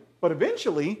argument. But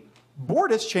eventually,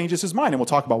 Bortus changes his mind, and we'll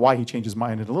talk about why he changes his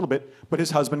mind in a little bit, but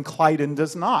his husband Clyden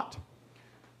does not.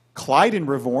 Clyden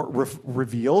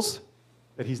reveals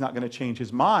that he's not going to change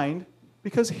his mind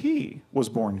because he was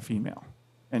born female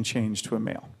and changed to a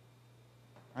male.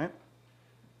 Right?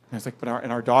 And it's like, but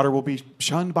our daughter will be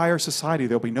shunned by our society.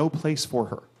 There'll be no place for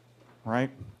her.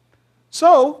 Right?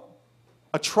 So,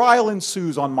 a trial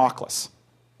ensues on Mocklus.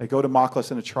 They go to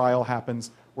Mocklus, and a trial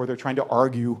happens where they're trying to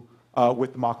argue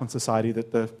with the Mocklin society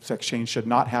that the sex change should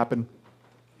not happen.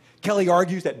 Kelly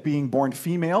argues that being born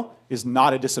female is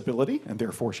not a disability and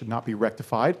therefore should not be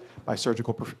rectified by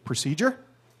surgical procedure.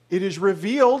 It is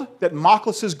revealed that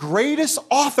Mocklus's greatest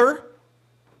author,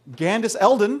 Gandus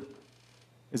Eldon,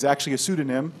 is actually a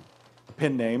pseudonym, a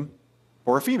pen name,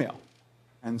 for a female.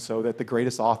 And so that the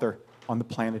greatest author on the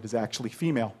planet is actually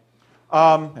female.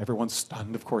 Everyone's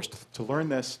stunned, of course, to learn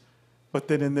this. But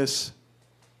then in this,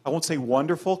 I won't say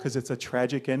wonderful because it's a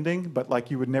tragic ending, but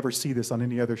like you would never see this on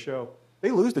any other show.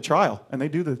 They lose the trial, and they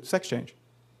do the sex change.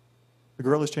 The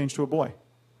girl is changed to a boy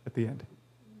at the end.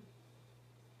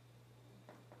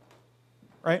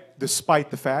 Right?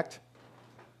 Despite the fact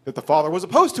that the father was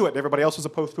opposed to it, and everybody else was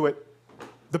opposed to it,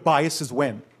 the biases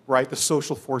win, right? The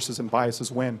social forces and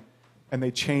biases win, and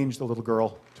they change the little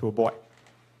girl to a boy.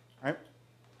 Right?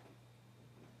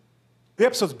 The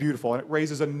episode's beautiful, and it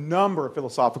raises a number of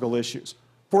philosophical issues.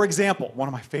 For example, one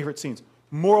of my favorite scenes,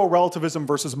 moral relativism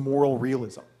versus moral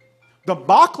realism. The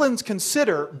Mocklins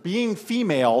consider being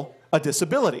female a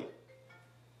disability.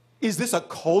 Is this a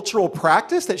cultural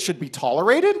practice that should be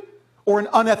tolerated or an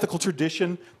unethical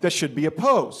tradition that should be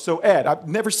opposed? So Ed, I've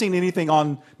never seen anything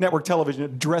on network television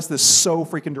address this so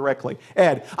freaking directly.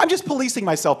 Ed, I'm just policing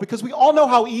myself because we all know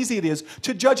how easy it is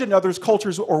to judge another's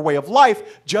cultures or way of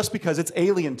life just because it's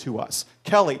alien to us.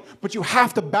 Kelly, but you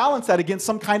have to balance that against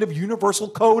some kind of universal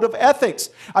code of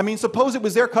ethics. I mean, suppose it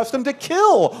was their custom to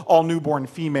kill all newborn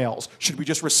females. Should we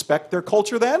just respect their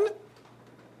culture then?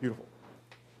 Beautiful.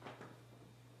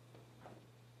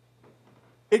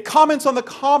 It comments on the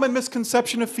common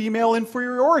misconception of female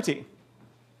inferiority.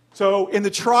 So in the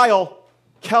trial,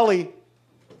 Kelly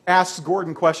asks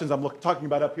Gordon questions, I'm talking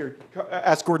about up here,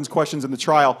 asks Gordon's questions in the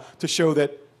trial to show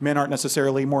that men aren't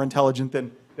necessarily more intelligent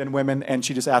than women, and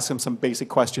she just asks him some basic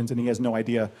questions, and he has no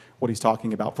idea what he's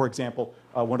talking about. For example,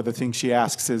 one of the things she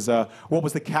asks is, what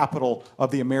was the capital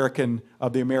of the American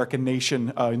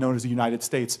nation known as the United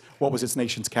States? What was its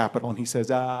nation's capital? And he says,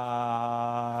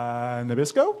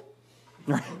 Nabisco?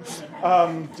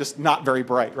 Just not very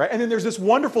bright, right? And then there's this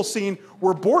wonderful scene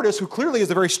where Bortus, who clearly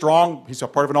is a very strong, he's a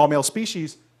part of an all-male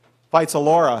species, fights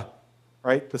Alora,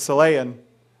 right, the Selayan,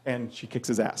 and she kicks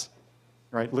his ass,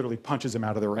 right? Literally punches him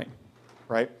out of the ring,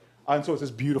 right? And so it's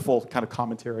this beautiful kind of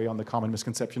commentary on the common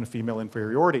misconception of female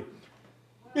inferiority.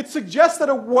 It suggests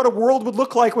that what a world would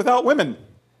look like without women.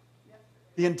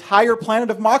 The entire planet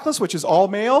of Mocklus, which is all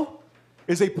male,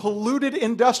 is a polluted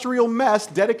industrial mess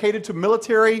dedicated to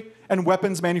military and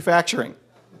weapons manufacturing.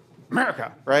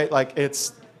 America, right? Like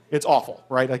it's awful,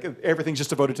 right? Like everything's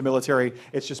just devoted to military.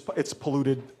 It's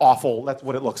polluted, awful. That's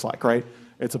what it looks like, right?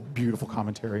 It's a beautiful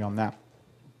commentary on that.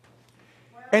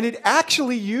 And it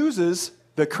actually uses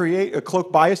the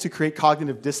cloak bias to create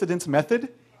cognitive dissonance method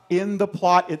in the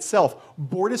plot itself.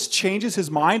 Bortus changes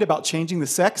his mind about changing the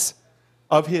sex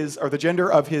of the gender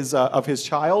of his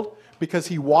child because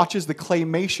he watches the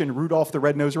claymation Rudolph the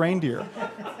Red-Nosed Reindeer.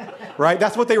 Right?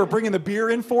 That's what they were bringing the beer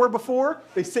in for before.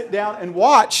 They sit down and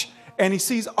watch, and he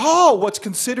sees, what's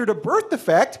considered a birth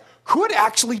defect could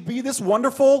actually be this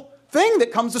wonderful thing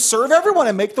that comes to serve everyone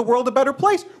and make the world a better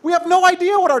place. We have no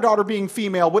idea what our daughter being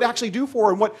female would actually do for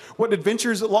her and what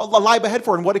adventures lie ahead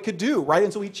for her and what it could do, right?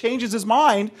 And so he changes his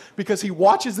mind because he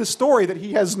watches this story that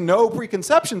he has no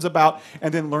preconceptions about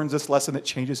and then learns this lesson that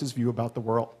changes his view about the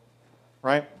world,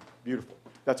 right? Beautiful.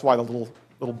 That's why the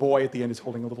little boy at the end is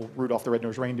holding a little Rudolph the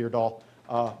Red-Nosed Reindeer doll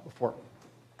before.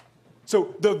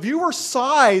 So the viewer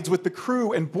sides with the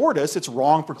crew and Bortus. It's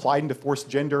wrong for Clyden to force the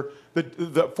gender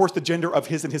of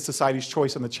his and his society's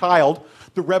choice on the child.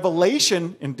 The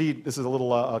revelation, indeed, this is a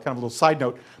little kind of a little side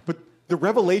note, but the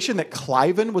revelation that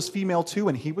Cliven was female too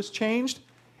and he was changed,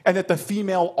 and that the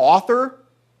female author,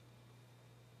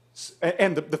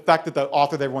 and the fact that the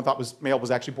author that everyone thought was male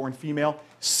was actually born female,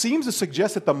 seems to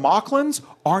suggest that the Mocklins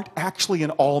aren't actually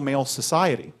an all-male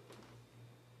society.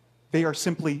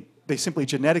 They simply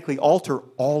genetically alter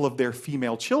all of their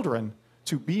female children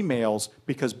to be males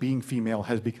because being female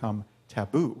has become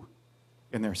taboo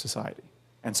in their society.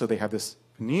 And so they have this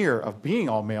veneer of being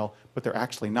all male, but they're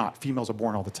actually not. Females are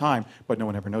born all the time, but no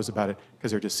one ever knows about it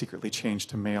because they're just secretly changed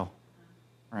to male,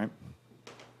 right?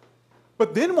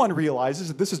 But then one realizes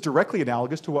that this is directly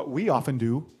analogous to what we often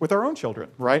do with our own children,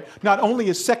 right? Not only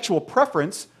is sexual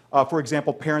preference, for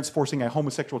example, parents forcing a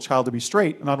homosexual child to be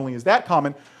straight, not only is that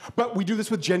common, but we do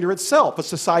this with gender itself, a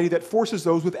society that forces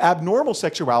those with abnormal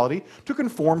sexuality to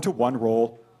conform to one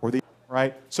role or the other,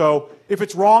 right? So if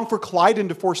it's wrong for Clyden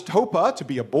to force Topa to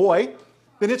be a boy,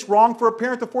 then it's wrong for a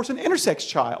parent to force an intersex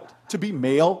child to be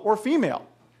male or female.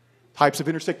 Types of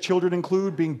intersex children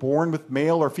include being born with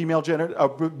male or female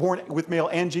born with male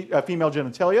and female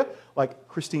genitalia, like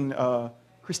Christiane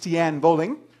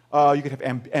Voling. You could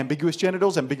have ambiguous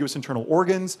genitals, ambiguous internal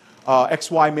organs,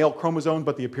 XY male chromosome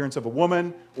but the appearance of a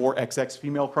woman, or XX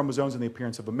female chromosomes and the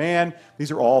appearance of a man. These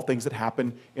are all things that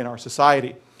happen in our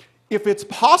society. If it's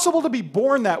possible to be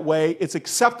born that way, it's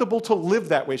acceptable to live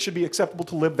that way. It should be acceptable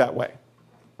to live that way,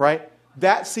 right?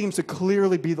 That seems to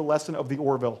clearly be the lesson of the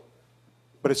Orville.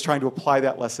 But it's trying to apply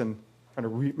that lesson, trying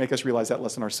to make us realize that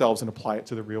lesson ourselves and apply it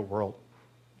to the real world.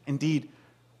 Indeed,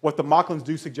 what the Mocklins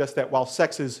do suggest that while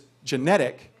sex is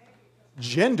genetic,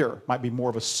 gender might be more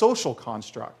of a social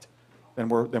construct than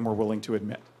we're willing to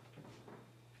admit,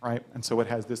 right? And so it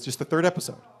has this, just the third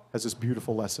episode, has this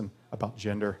beautiful lesson about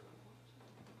gender.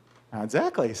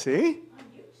 Exactly, see?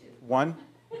 One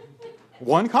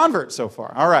convert so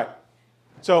far. All right.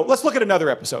 So let's look at another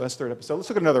episode. That's the third episode. Let's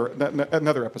look at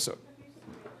another episode.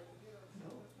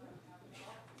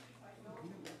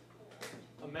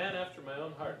 A man after my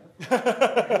own heart.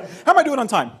 How am I doing on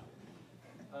time?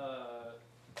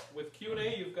 With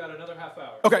Q&A, you've got another half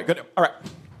hour. Okay, good. All right.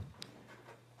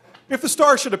 If the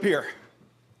stars should appear.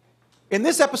 In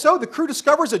this episode, the crew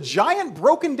discovers a giant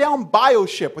broken-down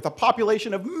bioship with a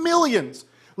population of millions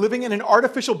living in an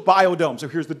artificial biodome. So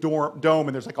here's the dome,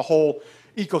 and there's like a whole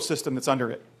ecosystem that's under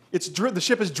it. The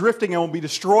ship is drifting and will be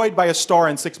destroyed by a star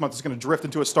in 6 months. It's going to drift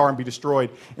into a star and be destroyed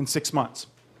in 6 months.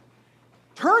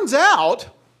 Turns out,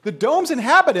 the dome's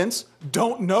inhabitants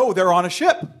don't know they're on a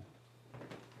ship.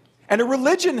 And a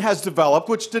religion has developed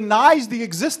which denies the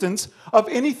existence of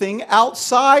anything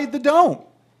outside the dome.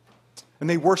 And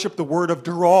they worship the word of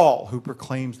Dural, who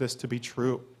proclaims this to be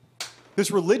true.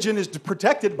 This religion is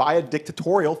protected by a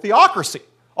dictatorial theocracy,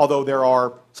 although there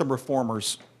are some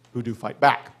reformers who do fight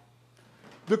back.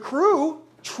 The crew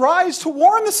tries to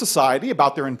warn the society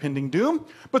about their impending doom,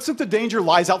 but since the danger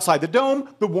lies outside the dome,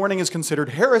 the warning is considered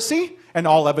heresy, and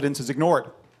all evidence is ignored.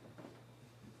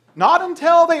 Not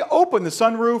until they open the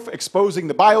sunroof, exposing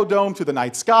the biodome to the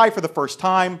night sky for the first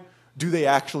time, do they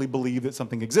actually believe that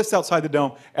something exists outside the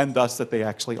dome, and thus that they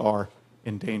actually are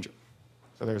in danger.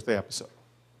 So there's the episode.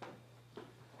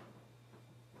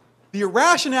 The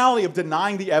irrationality of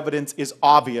denying the evidence is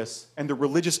obvious, and the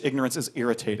religious ignorance is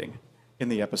irritating in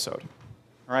the episode.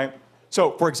 All right?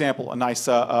 So, for example, a nice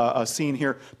scene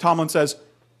here. Tomlin says,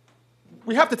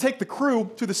 we have to take the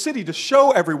crew to the city to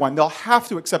show everyone. They'll have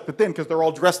to accept it then because they're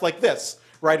all dressed like this,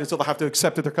 right? And so they'll have to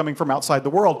accept that they're coming from outside the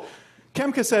world.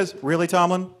 Kemke says, really,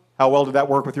 Tomlin? How well did that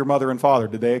work with your mother and father?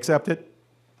 Did they accept it?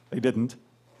 They didn't.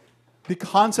 The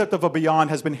concept of a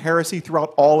beyond has been heresy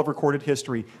throughout all of recorded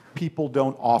history. People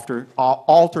don't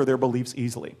alter their beliefs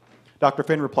easily. Dr.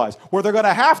 Finn replies, well, they're going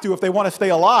to have to if they want to stay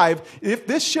alive. If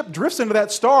this ship drifts into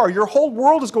that star, your whole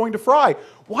world is going to fry.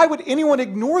 Why would anyone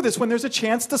ignore this when there's a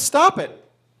chance to stop it?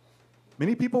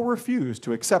 Many people refuse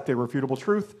to accept a refutable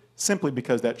truth simply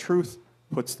because that truth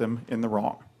puts them in the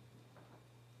wrong.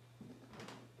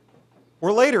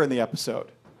 Or later in the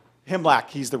episode, Himlak,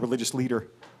 he's the religious leader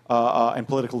and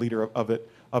political leader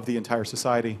of the entire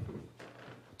society.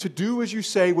 To do as you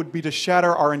say would be to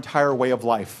shatter our entire way of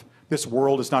life. This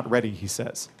world is not ready, he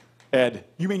says. Ed,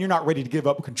 you mean you're not ready to give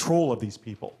up control of these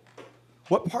people?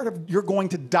 What part of you're going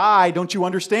to die don't you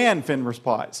understand, Finn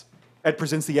replies. Ed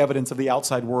presents the evidence of the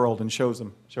outside world and shows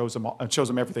them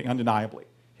everything undeniably.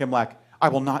 Himlak, I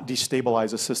will not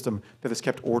destabilize a system that has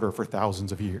kept order for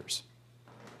thousands of years.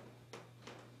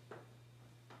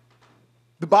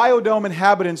 The biodome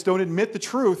inhabitants don't admit the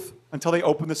truth until they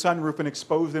open the sunroof and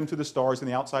expose them to the stars in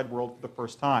the outside world for the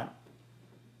first time.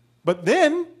 But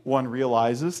then one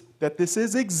realizes that this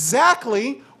is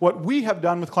exactly what we have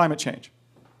done with climate change.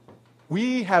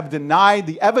 We have denied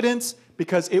the evidence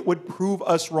because it would prove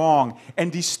us wrong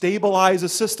and destabilize a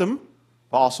system,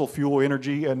 fossil fuel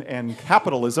energy and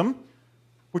capitalism,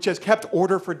 which has kept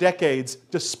order for decades,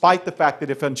 despite the fact that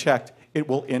if unchecked, it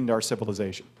will end our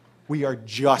civilization. We are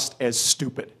just as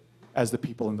stupid as the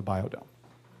people in the biodome.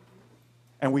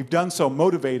 And we've done so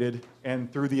motivated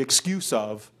and through the excuse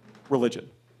of religion.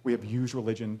 We have used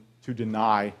religion to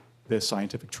deny this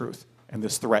scientific truth and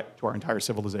this threat to our entire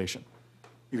civilization.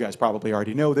 You guys probably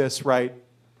already know this, right?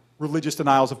 Religious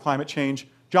denials of climate change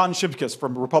John Shimkus,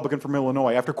 from Republican from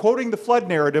Illinois, after quoting the flood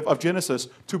narrative of Genesis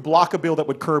to block a bill that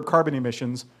would curb carbon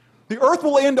emissions, the earth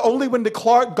will end only when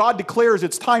God declares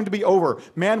it's time to be over.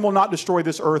 Man will not destroy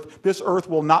this earth. This earth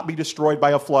will not be destroyed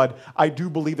by a flood. I do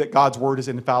believe that God's word is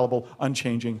infallible,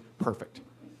 unchanging, perfect.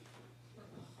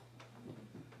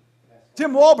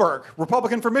 Tim Walberg,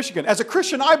 Republican from Michigan. As a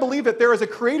Christian, I believe that there is a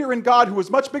creator in God who is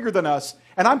much bigger than us,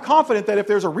 and I'm confident that if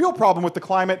there's a real problem with the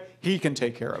climate, he can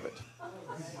take care of it.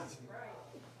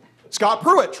 Scott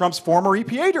Pruitt, Trump's former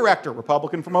EPA director,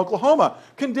 Republican from Oklahoma,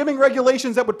 condemning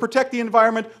regulations that would protect the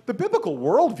environment. The biblical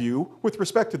worldview with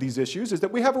respect to these issues is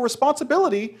that we have a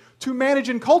responsibility to manage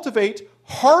and cultivate,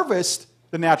 harvest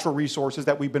the natural resources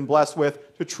that we've been blessed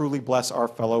with to truly bless our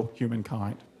fellow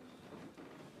humankind.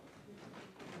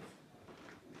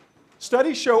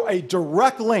 Studies show a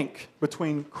direct link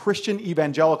between Christian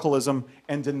evangelicalism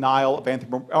and denial of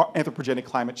anthropogenic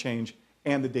climate change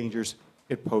and the dangers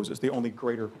it poses. The only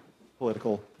greater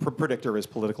political predictor is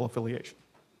political affiliation,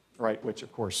 right? Which,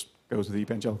 of course, goes with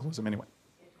evangelicalism anyway,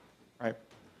 right?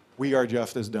 We are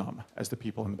just as dumb as the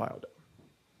people in the biodome.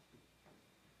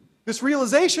 This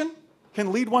realization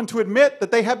can lead one to admit that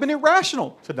they have been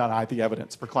irrational to deny the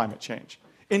evidence for climate change.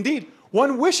 Indeed,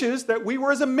 one wishes that we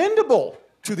were as amenable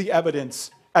to the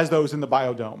evidence as those in the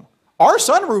biodome. Our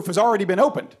sunroof has already been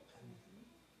opened,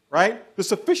 right? The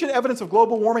sufficient evidence of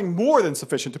global warming, more than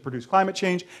sufficient to produce climate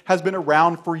change, has been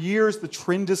around for years. The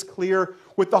trend is clear,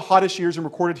 with the hottest years in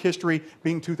recorded history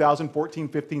being 2014,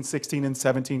 15, 16, and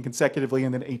 17 consecutively,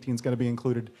 and then 18 is going to be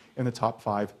included in the top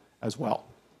 5 as well,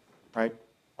 right?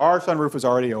 Our sunroof is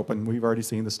already open. We've already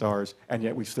seen the stars, and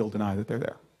yet we still deny that they're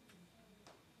there.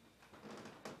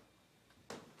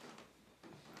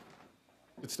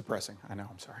 It's depressing. I know.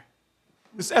 I'm sorry.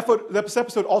 This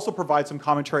episode also provides some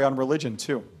commentary on religion,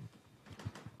 too.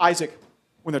 Isaac,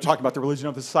 when they're talking about the religion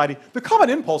of the society, the common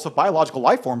impulse of biological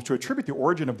life forms to attribute the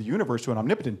origin of the universe to an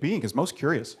omnipotent being is most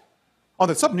curious. On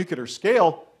the subnuclear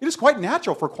scale, it is quite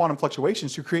natural for quantum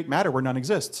fluctuations to create matter where none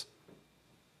exists.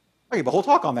 I gave a whole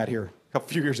talk on that here a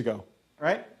few years ago,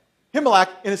 right? Himelach,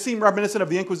 in a scene reminiscent of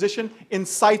the Inquisition,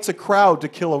 incites a crowd to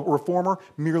kill a reformer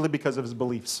merely because of his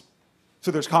beliefs. So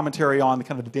there's commentary on the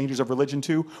kind of the dangers of religion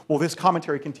too. Well, this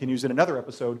commentary continues in another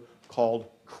episode called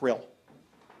Krill.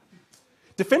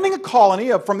 Defending a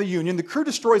colony from the Union, the crew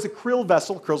destroys a Krill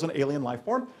vessel, Krill's an alien life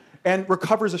form, and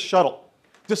recovers a shuttle.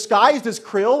 Disguised as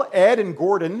Krill, Ed and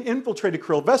Gordon infiltrate a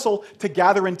Krill vessel to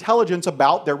gather intelligence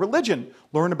about their religion,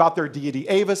 learn about their deity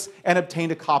Avis, and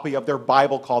obtain a copy of their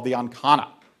Bible called the Ankana.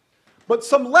 But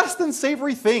some less than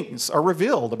savory things are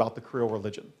revealed about the Krill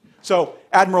religion. So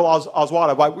Admiral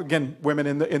Oswada, again, women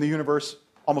in the universe,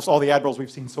 almost all the admirals we've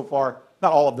seen so far,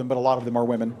 not all of them, but a lot of them are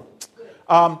women.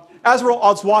 Admiral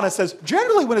Oswada says,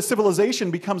 generally when a civilization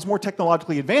becomes more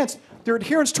technologically advanced, their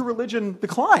adherence to religion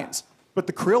declines. But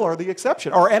the Krill are the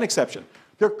exception, or an exception.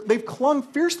 They've clung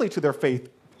fiercely to their faith,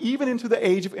 even into the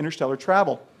age of interstellar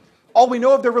travel. All we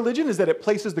know of their religion is that it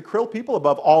places the Krill people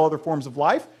above all other forms of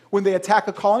life. When they attack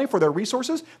a colony for their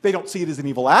resources, they don't see it as an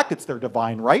evil act, it's their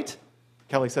divine right.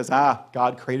 Kelly says,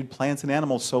 God created plants and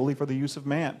animals solely for the use of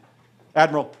man.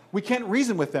 Admiral, we can't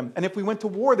reason with them, and if we went to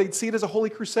war, they'd see it as a holy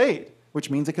crusade, which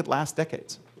means it could last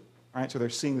decades. All right, so they're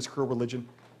seeing this Krill religion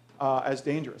as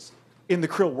dangerous. In the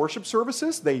Krill worship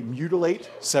services, they mutilate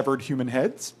severed human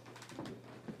heads.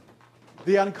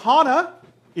 The Ankana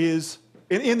is,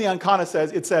 in the Ankana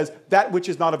it says, that which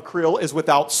is not of Krill is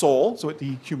without soul, so it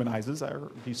dehumanizes or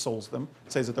desouls them,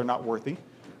 says that they're not worthy.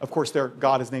 Of course, their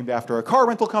god is named after a car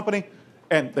rental company,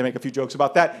 and they make a few jokes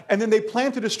about that. And then they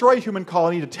plan to destroy a human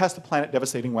colony to test the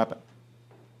planet-devastating weapon.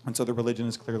 And so the religion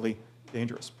is clearly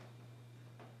dangerous.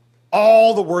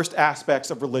 All the worst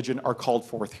aspects of religion are called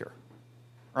forth here,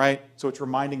 right? So it's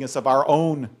reminding us of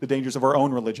the dangers of our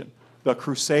own religion. The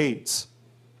Crusades,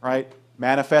 right?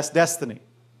 Manifest destiny.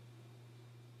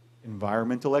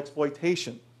 Environmental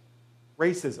exploitation.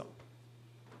 Racism,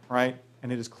 right?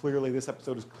 And this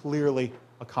episode is clearly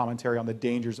a commentary on the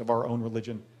dangers of our own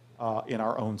religion in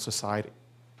our own society.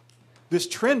 This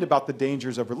trend about the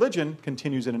dangers of religion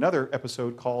continues in another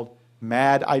episode called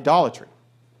Mad Idolatry.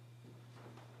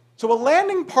 So a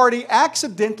landing party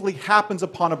accidentally happens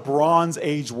upon a Bronze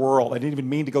Age world. I didn't even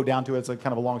mean to go down to it. It's kind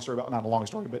of a long story, not a long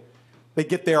story, but they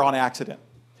get there on accident.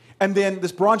 And then in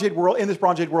this Bronze Age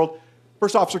world,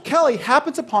 First Officer Kelly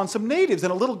happens upon some natives,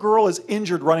 and a little girl is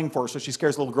injured running for her, so she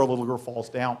scares the little girl falls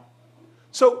down.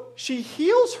 So she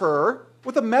heals her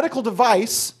with a medical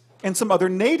device, and some other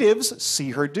natives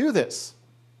see her do this.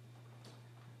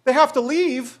 They have to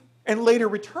leave and later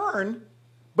return,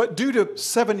 but due to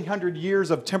 700 years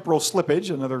of temporal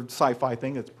slippage, another sci-fi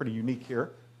thing that's pretty unique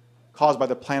here, caused by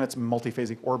the planet's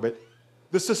multiphasic orbit,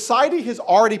 The society has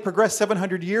already progressed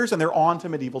 700 years, and they're on to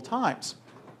medieval times.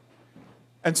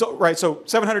 And so, right, so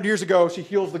 700 years ago, she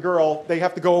heals the girl. They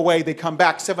have to go away. They come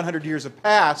back. 700 years have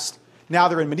passed. Now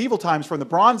they're in medieval times from the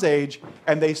Bronze Age,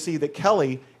 and they see that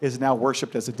Kelly is now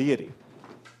worshipped as a deity.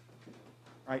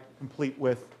 Right? Complete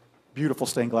with beautiful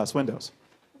stained glass windows.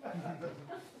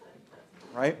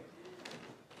 Right?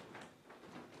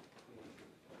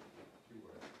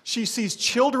 She sees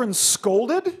children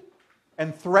scolded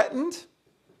and threatened.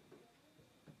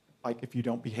 Like, if you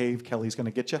don't behave, Kelly's going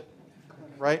to get you.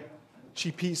 Right?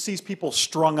 She sees people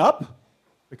strung up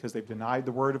because they've denied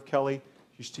the word of Kelly.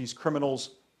 She sees criminals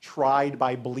tried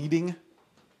by bleeding,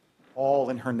 all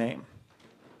in her name.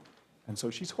 And so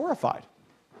she's horrified.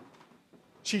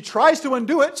 She tries to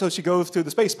undo it, so she goes to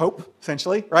the space pope,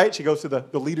 essentially, right? She goes to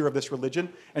the leader of this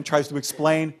religion and tries to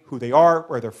explain who they are,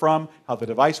 where they're from, how the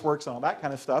device works, and all that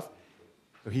kind of stuff.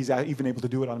 So he's even able to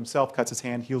do it on himself, cuts his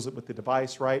hand, heals it with the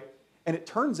device, right? And it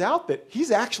turns out that he's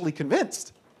actually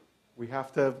convinced. We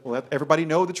have to let everybody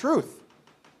know the truth.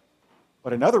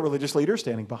 But another religious leader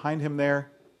standing behind him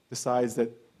there decides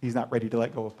that he's not ready to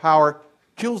let go of power,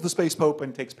 kills the space pope,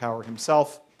 and takes power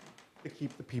himself to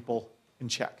keep the people in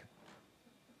check.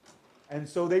 And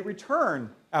so they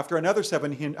return after another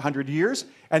 700 years,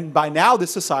 and by now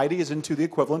this society is into the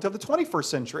equivalent of the 21st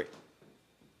century.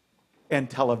 And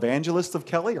televangelists of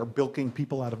Kelly are bilking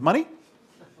people out of money.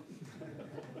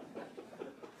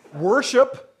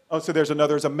 Worship, so there's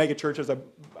a mega church, there's a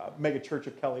mega church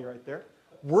of Kelly right there.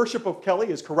 Worship of Kelly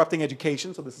is corrupting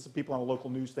education, so this is some people on a local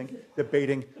news thing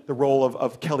debating the role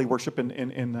of Kelly worship in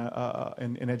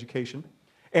education.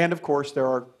 And of course, there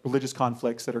are religious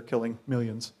conflicts that are killing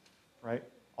millions, right?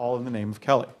 All in the name of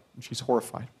Kelly. And she's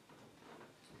horrified.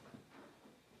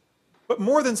 But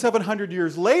more than 700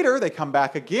 years later, they come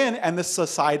back again, and the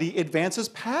society advances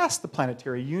past the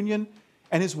planetary union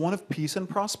and is one of peace and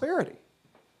prosperity.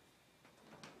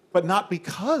 But not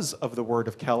because of the word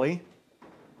of Kelly,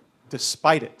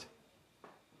 despite it.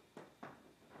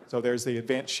 So there's the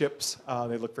advanced ships.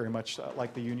 They look very much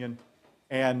like the Union.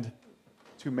 And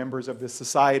two members of this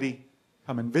society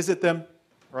come and visit them,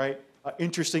 right?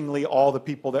 Interestingly, all the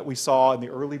people that we saw in the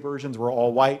early versions were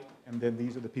all white, and then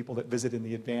these are the people that visit in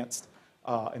the advanced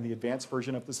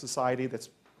version of the society that's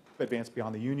advanced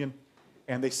beyond the Union.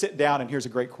 And they sit down, and here's a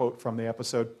great quote from the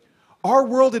episode. "Our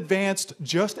world advanced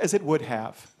just as it would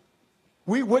have.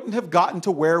 We wouldn't have gotten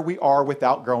to where we are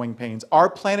without growing pains. Our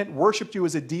planet worshipped you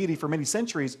as a deity for many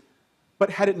centuries, but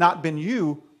had it not been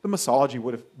you, the mythology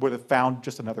would have found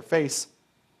just another face.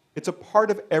 It's a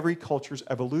part of every culture's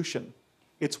evolution.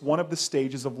 It's one of the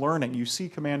stages of learning. You see,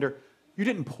 Commander, you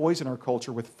didn't poison our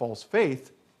culture with false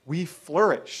faith. We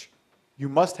flourish. You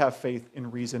must have faith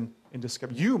in reason in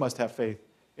discovery. You must have faith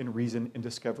in reason in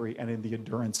discovery and in the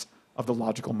endurance of the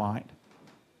logical mind."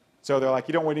 So they're like,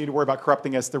 you don't need to worry about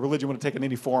corrupting us. The religion would have taken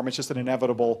any form. It's just an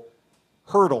inevitable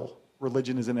hurdle.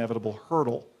 Religion is an inevitable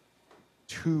hurdle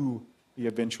to the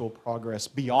eventual progress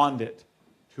beyond it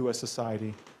to a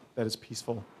society that is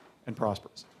peaceful and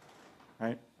prosperous.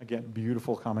 Right? Again,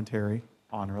 beautiful commentary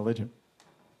on religion.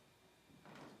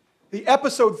 The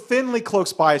episode thinly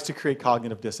cloaks bias to create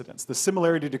cognitive dissonance. The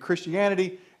similarity to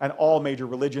Christianity and all major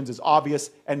religions is obvious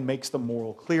and makes the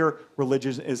moral clear.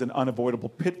 Religion is an unavoidable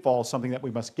pitfall, something that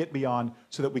we must get beyond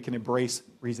so that we can embrace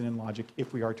reason and logic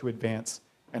if we are to advance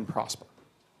and prosper.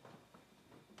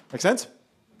 Make sense?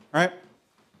 All right?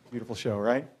 Beautiful show,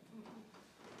 right?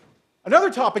 Another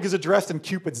topic is addressed in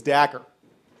Cupid's dagger.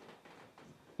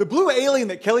 The blue alien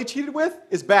that Kelly cheated with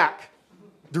is back.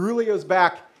 Derulio's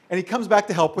back. And he comes back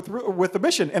to help with the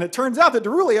mission. And it turns out that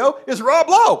Derulio is Rob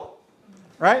Lowe,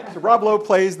 right? So Rob Lowe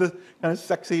plays the kind of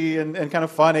sexy and kind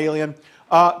of fun alien.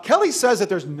 Kelly says that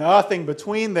there's nothing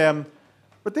between them,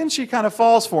 but then she kind of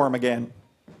falls for him again,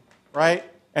 right?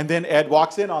 And then Ed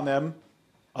walks in on them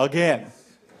again,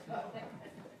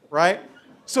 right?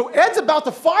 So Ed's about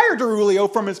to fire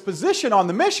Derulio from his position on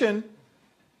the mission,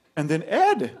 and then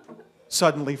Ed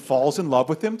suddenly falls in love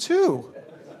with him too.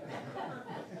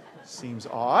 Seems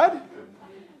odd.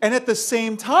 And at the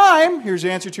same time, here's the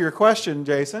answer to your question,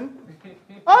 Jason.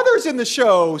 Others in the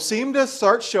show seem to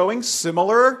start showing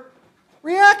similar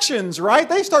reactions, right?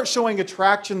 They start showing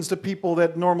attractions to people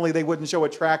that normally they wouldn't show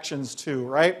attractions to,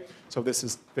 right? So this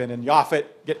has been in Yaphet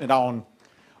getting it on.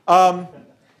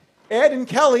 Ed and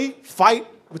Kelly fight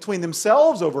between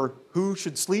themselves over who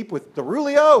should sleep with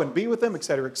Derulio and be with him, et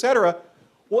cetera, et cetera.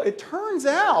 Well, it turns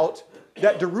out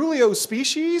that Derulio's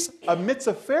species emits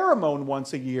a pheromone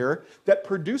once a year that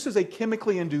produces a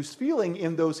chemically induced feeling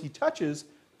in those he touches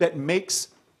that makes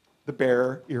the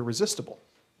bear irresistible,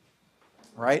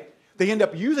 right? They end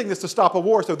up using this to stop a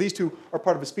war. So these two are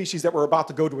part of a species that were about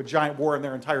to go to a giant war and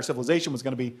their entire civilization was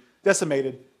going to be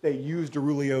decimated. They used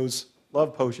Derulio's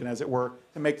love potion, as it were,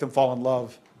 to make them fall in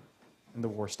love, and the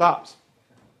war stops.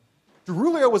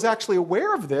 Derulio was actually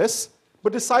aware of this,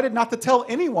 but decided not to tell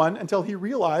anyone until he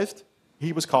realized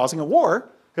he was causing a war,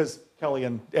 because Kelly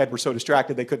and Ed were so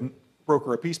distracted they couldn't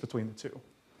broker a peace between the two,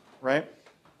 right?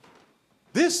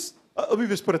 This, let me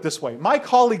just put it this way. My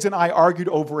colleagues and I argued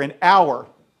over an hour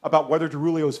about whether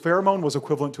Derulio's pheromone was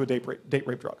equivalent to a date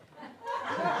rape drug.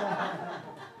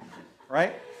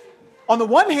 Right? On the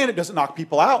one hand, it doesn't knock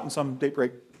people out, and some date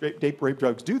rape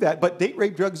drugs do that, but date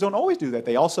rape drugs don't always do that.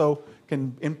 They also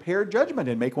can impair judgment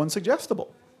and make one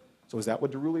suggestible. So is that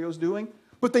what Derulio's doing?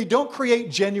 But they don't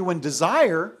create genuine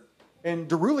desire, and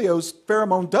Derulio's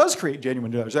pheromone does create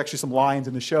genuine desire. There's actually some lines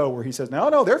in the show where he says,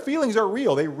 no, their feelings are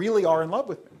real. They really are in love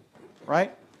with me,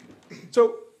 right?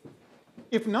 So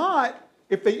if not,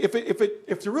 if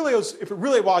it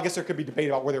really, well, I guess there could be debate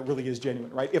about whether it really is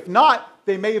genuine, right? If not,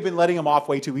 they may have been letting him off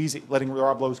way too easy, letting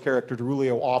Rob Lowe's character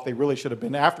Derulio off. They really should have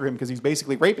been after him because he's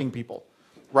basically raping people,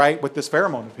 right, with this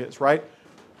pheromone of his, right?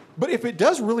 But if it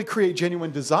does really create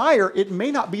genuine desire, it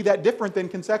may not be that different than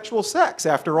consensual sex.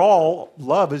 After all,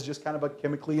 love is just kind of a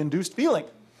chemically induced feeling,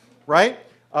 right?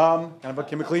 Kind of a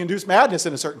chemically induced madness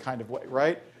in a certain kind of way,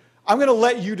 right? I'm going to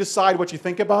let you decide what you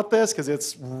think about this because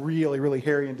it's really, really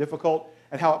hairy and difficult,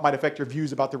 and how it might affect your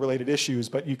views about the related issues,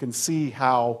 but you can see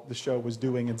how the show was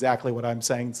doing exactly what I'm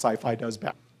saying Sci-Fi does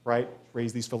best, right?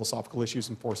 Raise these philosophical issues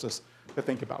and force us to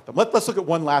think about them. Let's look at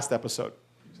one last episode.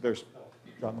 So there's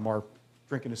John Lamar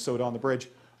drinking his soda on the bridge.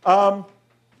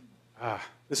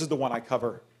 This is the one I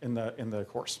cover in the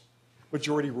course.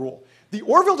 Majority rule. The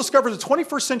Orville discovers a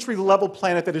 21st century level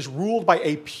planet that is ruled by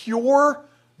a pure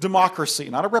democracy,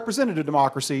 not a representative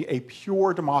democracy, a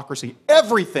pure democracy.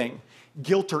 Everything,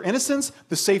 guilt or innocence,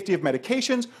 the safety of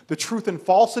medications, the truth and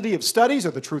falsity of studies,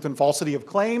 or the truth and falsity of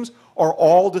claims, are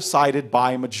all decided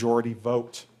by majority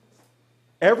vote.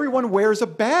 Everyone wears a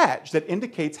badge that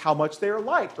indicates how much they are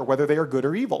liked or whether they are good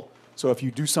or evil. So if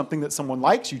you do something that someone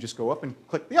likes, you just go up and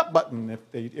click the up button.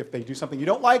 If they do something you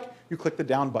don't like, you click the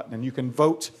down button, and you can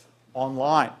vote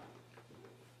online.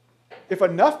 If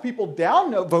enough people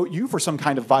downvote you for some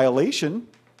kind of violation,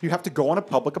 you have to go on a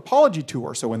public apology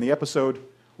tour. So in the episode,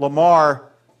 Lamar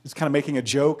is kind of making a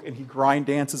joke, and he grind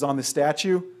dances on the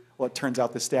statue. Well, it turns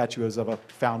out the statue is of a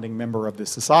founding member of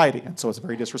this society, and so it's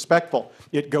very disrespectful.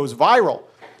 It goes viral.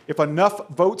 If enough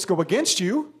votes go against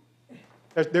you,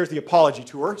 there's the apology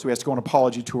tour, so he has to go on an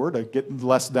apology tour to get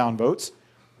less down votes.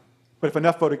 But if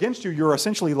enough vote against you, you're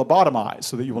essentially lobotomized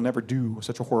so that you will never do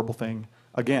such a horrible thing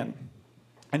again.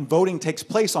 And voting takes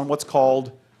place on what's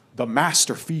called the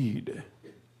master feed,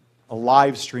 a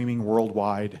live streaming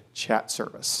worldwide chat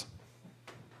service.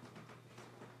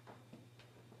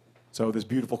 So this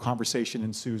beautiful conversation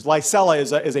ensues. Lysella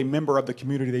is a member of the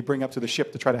community they bring up to the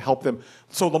ship to try to help them.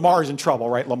 So Lamar's in trouble,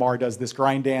 right? Lamar does this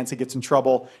grind dance. He gets in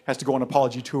trouble, has to go on an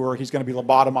apology tour. He's going to be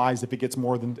lobotomized if he gets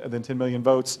more than 10 million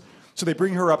votes. So they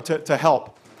bring her up to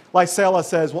help. Lysella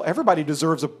says, well, everybody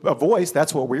deserves a voice.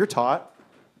 That's what we're taught.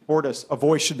 Bortus, a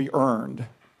voice should be earned,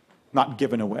 not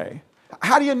given away.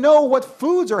 How do you know what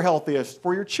foods are healthiest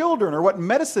for your children or what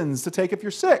medicines to take if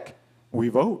you're sick? We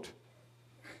vote.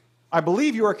 I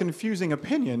believe you are confusing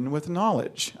opinion with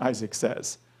knowledge, Isaac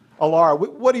says. Alara,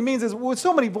 what he means is, with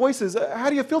so many voices, how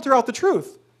do you filter out the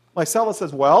truth? Lysella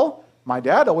says, well, my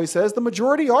dad always says the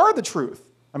majority are the truth.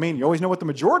 I mean, you always know what the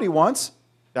majority wants.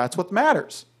 That's what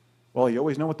matters. Well, you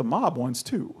always know what the mob wants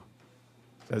too,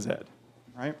 says Ed,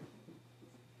 right?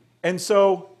 And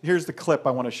so here's the clip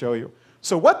I want to show you.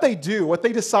 So what they do, what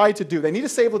they decide to do, they need to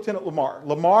save Lieutenant Lamar.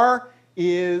 Lamar's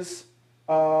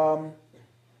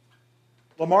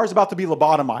about to be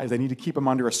lobotomized. They need to keep him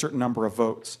under a certain number of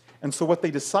votes. And so what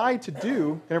they decide to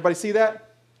do, can everybody see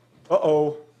that?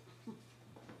 Uh-oh.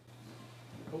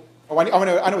 Oh, I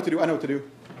know what to do. I know what to do.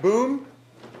 Boom.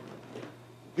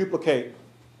 Duplicate.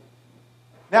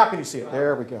 Now can you see it?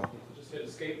 There we go. Just hit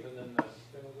escape and then the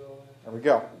thing will go away. There we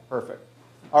go. Perfect.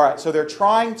 All right, so they're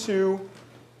trying to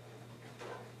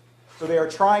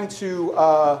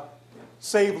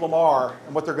save Lamar,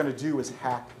 and what they're going to do is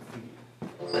hack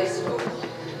the feed.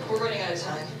 We're running out of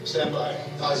time. Stand by.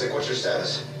 Isaac, what's your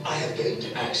status? I have gained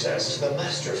access to the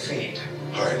master feed.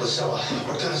 All right, Lysella,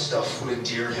 what kind of stuff would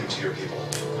endear him to your people?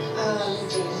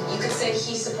 You could say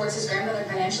he supports his grandmother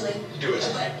financially. Do it.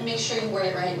 But make sure you word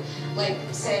it right. Like,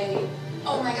 say,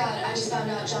 oh my God, I just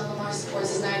found out John Lamar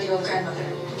supports his 90-year-old grandmother.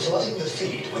 Flooding the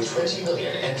feed with 20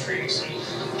 million entries.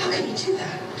 How can you do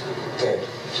that? Good.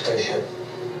 Stay hip.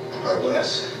 All right, what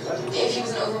else? If he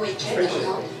was an overweight kid, that would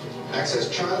help. Access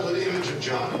childhood image of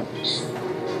John.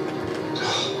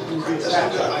 Crap, that's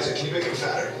not good. Isaac, can you make him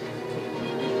fatter?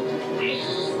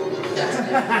 That's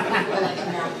good. I like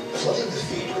him now. Flooding the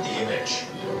feed with the image.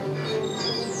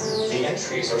 The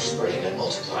entries are spreading and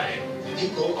multiplying.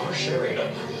 People are sharing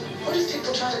them. What if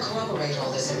people try to corroborate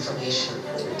all this information?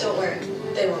 Don't worry,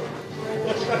 they won't.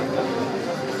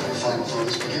 Final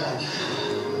thoughts begun.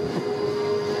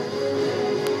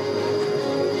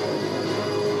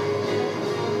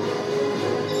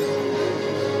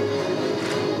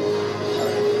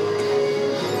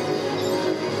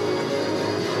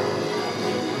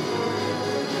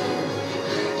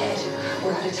 Ed,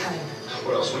 we're out of time.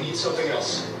 What else? We need something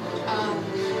else.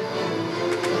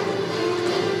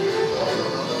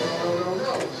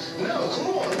 No, come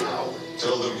on, no.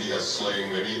 Tell them he has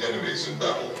slain many enemies in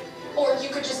battle. Or you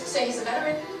could just say he's a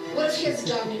veteran. What if he has a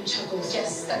dog named Chuckles?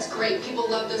 Yes, that's great. People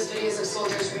love those videos of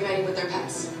soldiers reuniting with their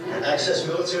pets. Access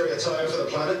military attire for the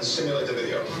planet and simulate the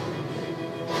video.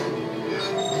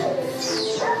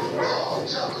 Oh,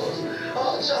 Chuckles.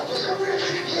 Oh, Chuckles, come here.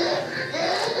 Yeah.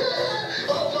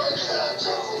 Oh, my God,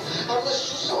 Chuckles. I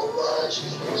miss you so much.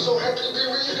 I'm so happy to be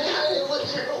reunited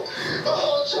with you.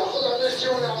 Oh, Chuckles, I missed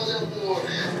you when I was in war.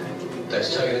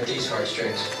 That's tugging at these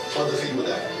heartstrings. Flood the feed with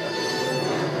that.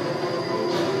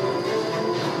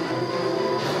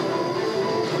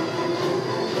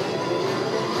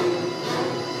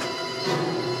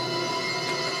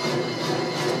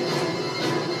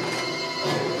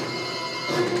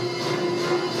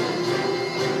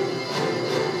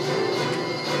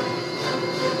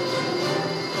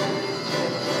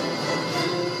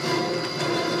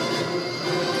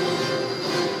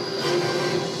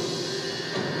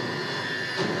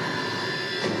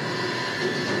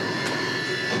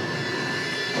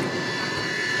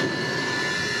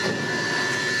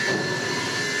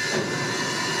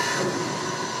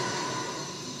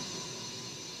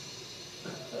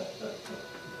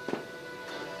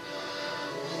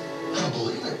 I don't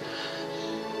believe it.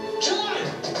 John!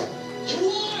 You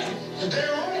won! You're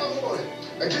damn right I won.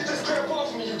 Now get this crap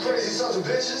off me, you crazy sons of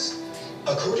bitches.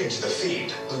 According to the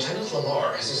feed, Lieutenant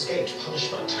Lamar has escaped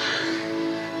punishment. Come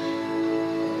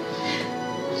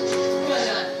on,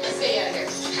 John. Let's get you out of here.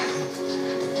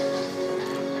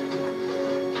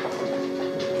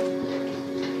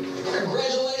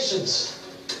 Congratulations.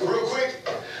 Real quick,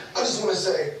 I just want to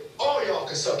say, all y'all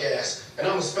can suck ass, and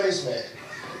I'm a spaceman.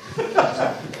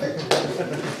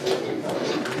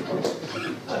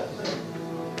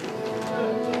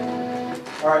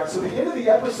 All right, so the end of the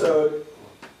episode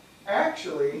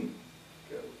actually,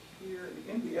 go here,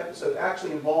 the end of the episode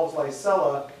actually involves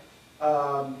Lysella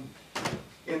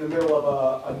in the middle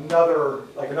of another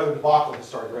debacle that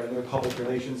started, right? Another public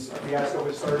relations fiasco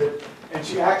that started. And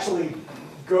she actually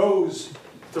goes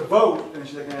to vote, and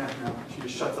she's like, no, she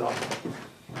just shuts it off.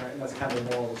 Right? And that's kind of the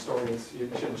moral of the story is you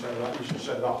shouldn't shut it off, you should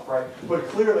shut it off, right? But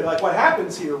clearly, like what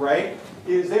happens here, right,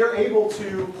 is they're able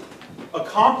to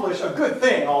accomplish a good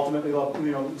thing, ultimately,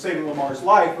 saving Lamar's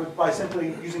life, but by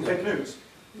simply using fake news,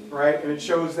 right? And it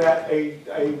shows that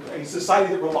a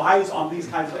society that relies on these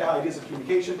kinds of ideas of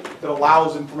communication, that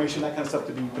allows information, that kind of stuff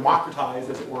to be democratized,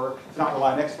 as it were, to not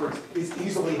rely on experts, is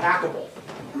easily hackable,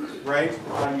 right?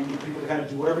 You need people to kind of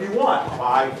do whatever you want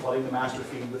by flooding the master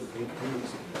feed with fake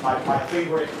news.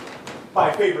 My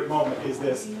favorite moment is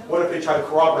this: what if they try to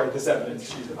corroborate this evidence?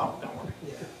 She's like, oh, don't worry.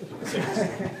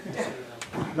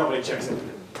 Nobody checks it,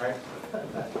 right?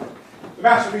 The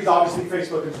master feeds, obviously,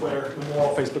 Facebook and Twitter. The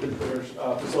moral Facebook and Twitter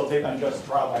facilitate unjust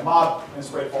trial by mob and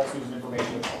spread false news and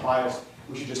information with bias.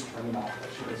 We should just turn them off.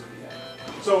 That should basically be it.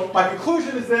 So my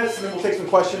conclusion is this, and then we'll take some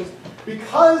questions.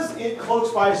 Because it cloaks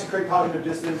bias to create cognitive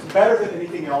dissonance better than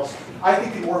anything else, I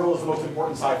think the Orville is the most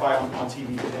important sci-fi on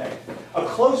TV today. A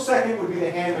close second would be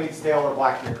The Handmaid's Tale or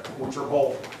Black Mirror, which are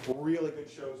both really good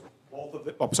shows.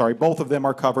 Both of them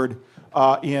are covered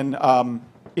in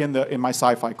my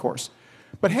sci-fi course.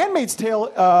 But Handmaid's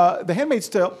Tale, The Handmaid's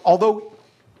Tale, although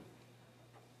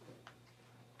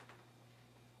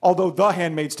The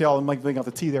Handmaid's Tale, I'm like leaving off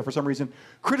the T there for some reason,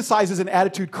 criticizes an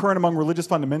attitude current among religious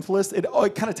fundamentalists, it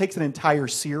kind of takes an entire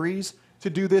series to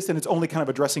do this, and it's only kind of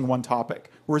addressing one topic,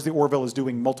 whereas the Orville is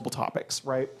doing multiple topics,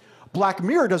 right? Black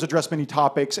Mirror does address many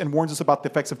topics and warns us about the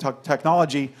effects of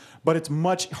technology, but it's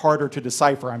much harder to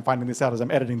decipher. I'm finding this out as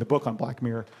I'm editing the book on Black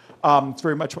Mirror. It's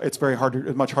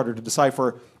much harder to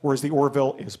decipher, whereas the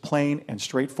Orville is plain and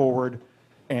straightforward,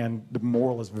 and the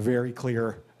moral is very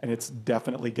clear, and it's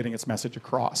definitely getting its message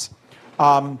across.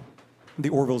 The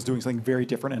Orville is doing something very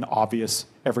different and obvious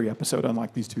every episode,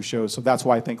 unlike these two shows. So that's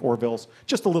why I think Orville's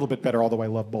just a little bit better, although I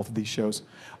love both of these shows.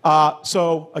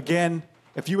 So again,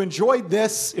 if you enjoyed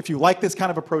this, if you like this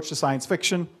kind of approach to science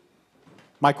fiction,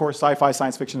 My course, Sci-Fi,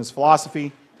 Science Fiction is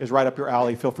Philosophy, is right up your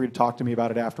alley. Feel free to talk to me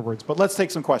about it afterwards. But let's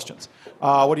take some questions.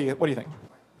 What do you think?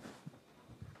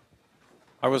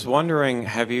 I was wondering,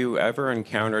 have you ever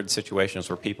encountered situations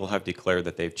where people have declared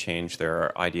that they've changed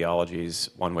their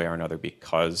ideologies one way or another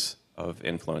because of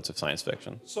influence of science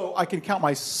fiction? So I can count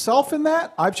myself in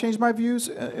that. I've changed my views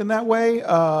in that way.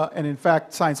 And in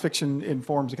fact, science fiction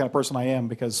informs the kind of person I am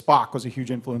because Spock was a huge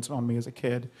influence on me as a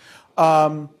kid.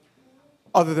 Other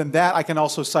than that, I can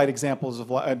also cite examples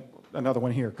of another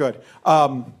one here. Good.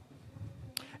 But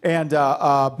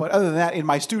other than that, in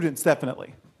my students,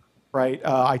 definitely. Right,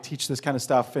 I teach this kind of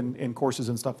stuff in courses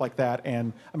and stuff like that,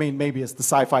 and I mean maybe it's the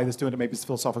sci-fi that's doing it, maybe it's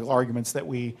philosophical arguments that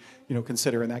we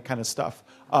consider and that kind of stuff.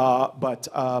 Yeah,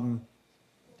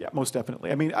 most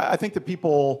definitely. I mean, I think that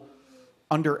people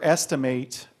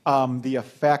underestimate the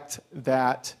effect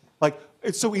that, like,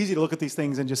 it's so easy to look at these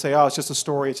things and just say, oh, it's just a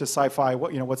story, it's just sci-fi.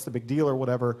 What's the big deal or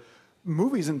whatever?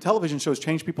 Movies and television shows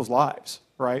change people's lives,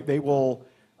 right? They will.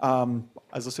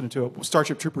 I was listening to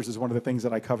Starship Troopers is one of the things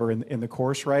that I cover in the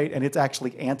course, right? And it's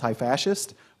actually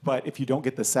anti-fascist, but if you don't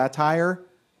get the satire,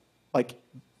 like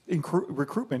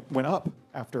recruitment went up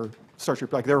after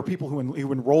Starship. Like there were people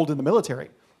who enrolled in the military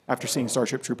after seeing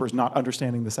Starship Troopers, not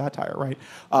understanding the satire, right?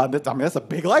 That's a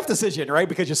big life decision, right?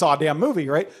 Because you saw a damn movie,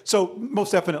 right? So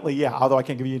most definitely, yeah. Although I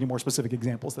can't give you any more specific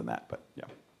examples than that, but yeah.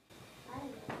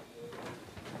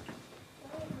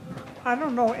 I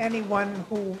don't know anyone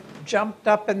who jumped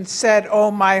up and said, oh,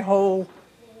 my whole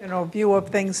view of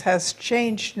things has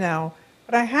changed now.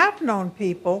 But I have known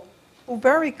people who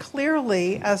very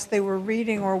clearly, as they were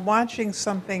reading or watching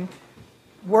something,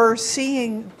 were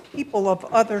seeing people of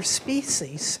other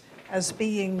species as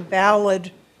being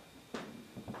valid,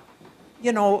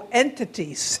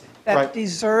 entities that right.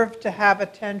 deserve to have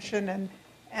attention.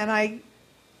 And I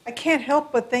can't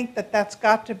help but think that that's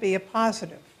got to be a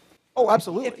positive. Oh,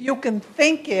 absolutely. If you can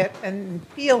think it and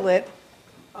feel it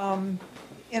in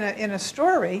a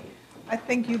story, I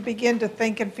think you begin to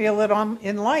think and feel it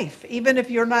in life, even if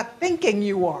you're not thinking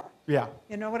you are. Yeah.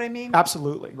 You know what I mean?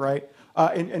 Absolutely, right?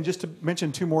 And just to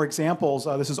mention two more examples,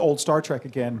 this is old Star Trek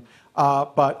again,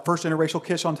 but first interracial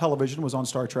kiss on television was on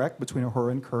Star Trek between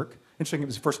Uhura and Kirk. Interesting, it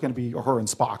was first going to be Uhura and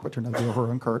Spock, but turned out to be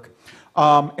Uhura and Kirk.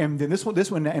 And then this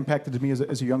one impacted me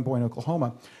as a young boy in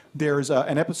Oklahoma. There's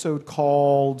an episode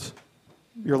called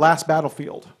Your Last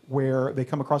Battlefield, where they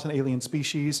come across an alien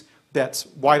species that's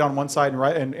white on one side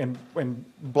and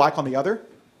black on the other,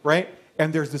 right?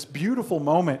 And there's this beautiful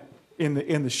moment in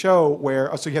the show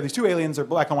where, so you have these two aliens, they're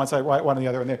black on one side, white on the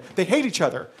other, and they hate each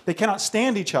other. They cannot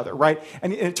stand each other, right?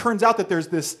 And it turns out that there's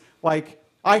this, like,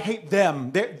 I hate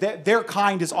them. Their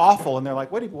kind is awful. And they're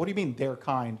like, what do you mean their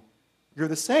kind? You're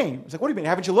the same. It's like, what do you mean?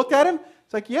 Haven't you looked at him?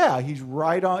 It's like, yeah, he's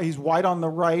white on the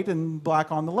right and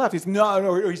black on the left. He's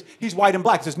white and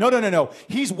black. He says, no.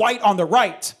 He's white on the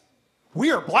right. We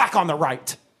are black on the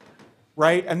right.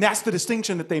 Right? And that's the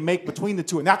distinction that they make between the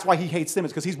two. And that's why he hates them,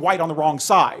 is because he's white on the wrong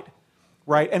side.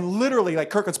 Right? And literally, like,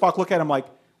 Kirk and Spock look at him like,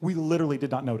 we literally did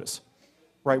not notice.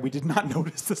 Right? We did not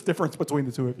notice this difference between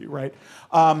the two of you. Right?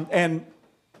 And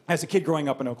as a kid growing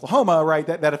up in Oklahoma, right,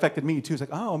 that affected me too. It's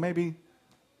like, oh, maybe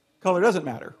color doesn't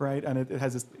matter, right? And it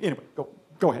has this. Anyway,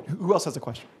 go ahead. Who else has a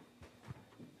question?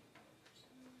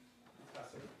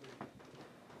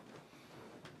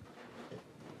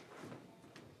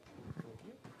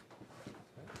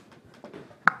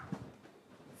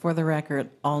 For the record,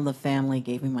 All in the Family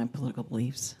gave me my political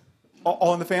beliefs.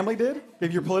 All in the Family did?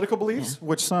 Gave your political beliefs? Yeah.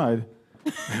 Which side?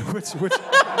 which?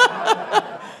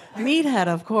 Meathead,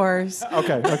 of course.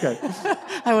 Okay.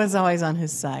 I was always on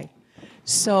his side.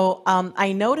 So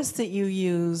I noticed that you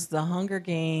use the Hunger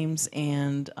Games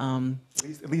and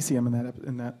Elysium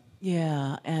in that.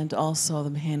 Yeah, and also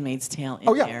the Handmaid's Tale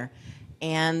there.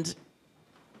 And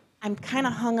I'm kind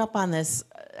of hung up on this.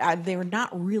 They're not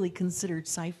really considered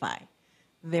sci-fi.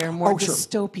 They're more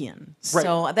dystopian. Right.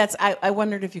 So that's. I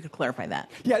wondered if you could clarify that.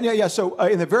 Yeah. So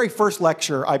in the very first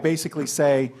lecture, I basically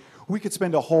say, we could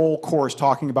spend a whole course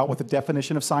talking about what the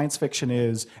definition of science fiction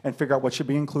is and figure out what should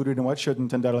be included and what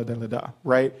shouldn't and da-da-da-da-da,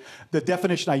 right? The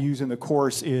definition I use in the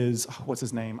course is, what's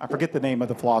his name? I forget the name of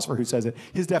the philosopher who says it.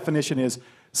 His definition is,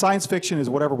 science fiction is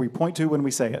whatever we point to when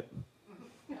we say it.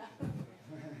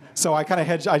 So I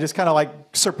just kind of like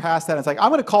surpass that. It's like, I'm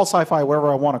going to call sci-fi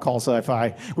wherever I want to call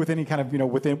sci-fi with any kind of,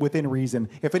 within reason.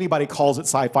 If anybody calls it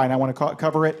sci-fi and I want to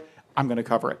cover it, I'm going to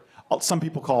cover it. Some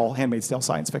people call Handmaid's Tale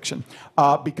science fiction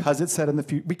because it's set in the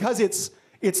future. Because it's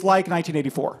like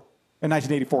 1984, and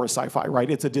 1984 is sci-fi, right?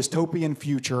 It's a dystopian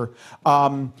future.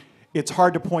 it's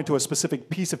hard to point to a specific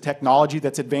piece of technology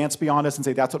that's advanced beyond us and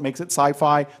say that's what makes it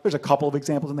sci-fi. There's a couple of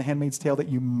examples in The Handmaid's Tale that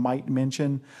you might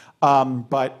mention,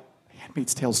 but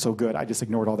Handmaid's Tale is so good, I just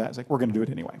ignored all that. It's like, we're going to do it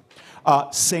anyway.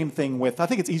 Same thing with, I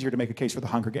think it's easier to make a case for The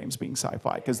Hunger Games being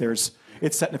sci-fi, because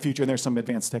it's set in the future and there's some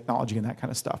advanced technology and that kind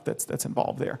of stuff that's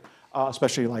involved there.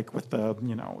 Especially like with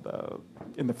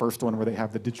in the first one where they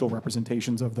have the digital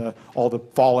representations of all the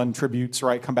fallen tributes,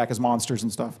 right, come back as monsters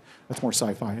and stuff. That's more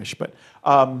sci-fi-ish. But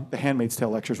The Handmaid's Tale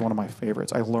lecture is one of my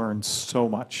favorites. I learned so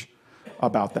much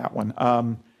about that one.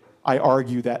 I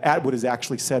argue that Atwood has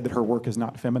actually said that her work is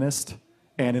not feminist.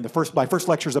 And my first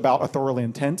lecture is about authorial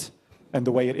intent and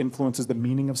the way it influences the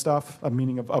meaning of stuff, a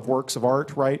meaning of works of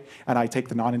art, right? And I take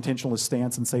the non-intentionalist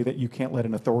stance and say that you can't let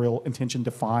an authorial intention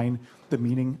define the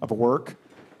meaning of a work.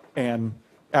 And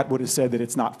Atwood has said that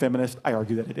it's not feminist. I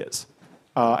argue that it is.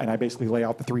 And I basically lay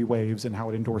out the three waves and how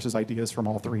it endorses ideas from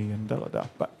all three and da-da-da.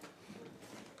 But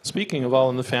speaking of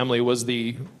All in the Family, was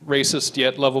the racist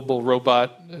yet lovable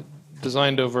robot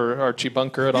designed over Archie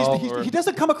Bunker at all? He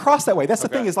doesn't come across that way. That's the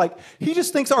thing, is like, he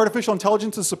just thinks artificial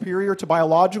intelligence is superior to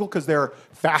biological because they're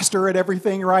faster at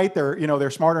everything, right? They're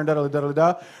smarter and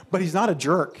da-da-da-da-da. But he's not a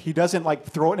jerk. He doesn't like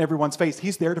throw it in everyone's face.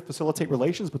 He's there to facilitate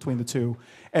relations between the two.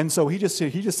 And so he just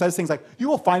says things like, you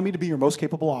will find me to be your most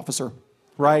capable officer,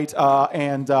 right?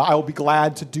 And I will be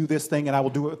glad to do this thing, and I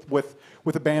will do it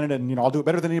with abandon, and I'll do it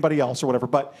better than anybody else or whatever.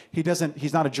 But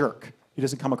he's not a jerk. He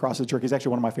doesn't come across as a jerk. He's actually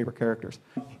one of my favorite characters.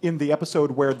 In the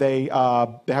episode where they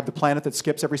have the planet that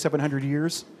skips every 700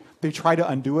 years, they try to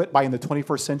undo it by, in the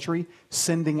 21st century,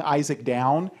 sending Isaac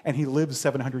down, and he lives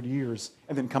 700 years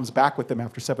and then comes back with them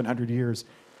after 700 years.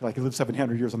 Like, he lives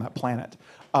 700 years on that planet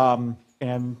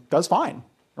and does fine,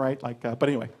 right? Like, but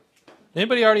anyway.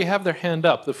 Anybody already have their hand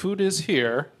up? The food is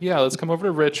here. Yeah, let's come over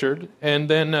to Richard, and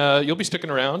then you'll be sticking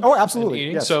around. Oh, absolutely. And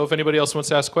eating. Yes. So if anybody else wants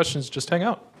to ask questions, just hang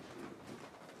out.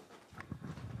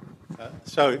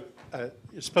 You're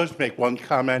supposed to make one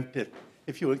comment.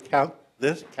 If you would count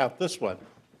this one.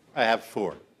 I have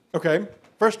four. Okay.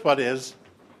 First one is,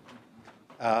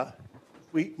 Martha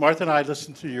and I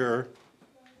listened to your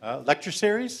lecture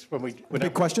series when we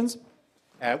big questions.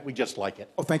 We just like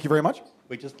it. Oh, thank you very much.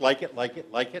 We just like it.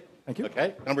 Thank you.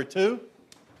 Okay. Number two,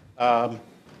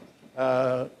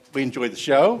 we enjoyed the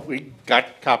show. We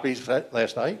got copies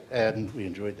last night, and we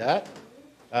enjoyed that.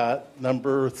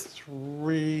 Number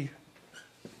three,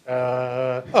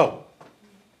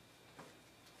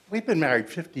 we've been married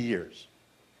 50 years.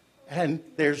 And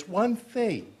there's one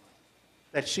thing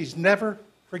that she's never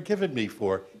forgiven me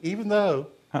for, even though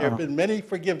there have been many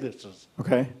forgivenesses.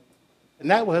 Okay.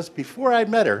 And that was, before I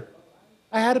met her,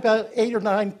 I had about 8,000 or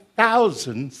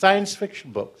 9,000 science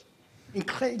fiction books,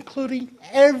 including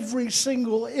every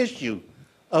single issue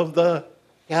of the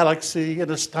Galaxy and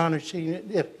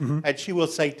Astonishing. And she will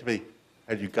say to me,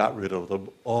 and you got rid of them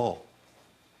all.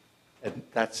 And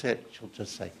that's it. She'll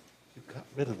just say, you got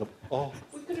rid of them all.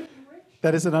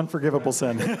 That is an unforgivable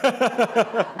sin. So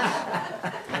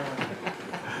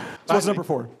what's number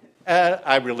four?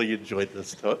 I really enjoyed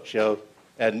this show.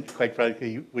 And quite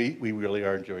frankly, we really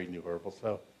are enjoying New Orville.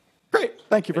 So. Great.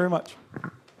 Thank you very much.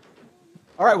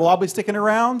 All right. Well, I'll be sticking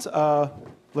around.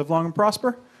 Live long and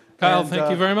prosper. Kyle, and, thank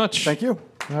you very much. Thank you.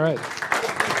 All right.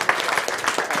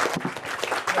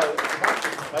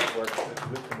 My work is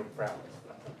wisdom of prowess.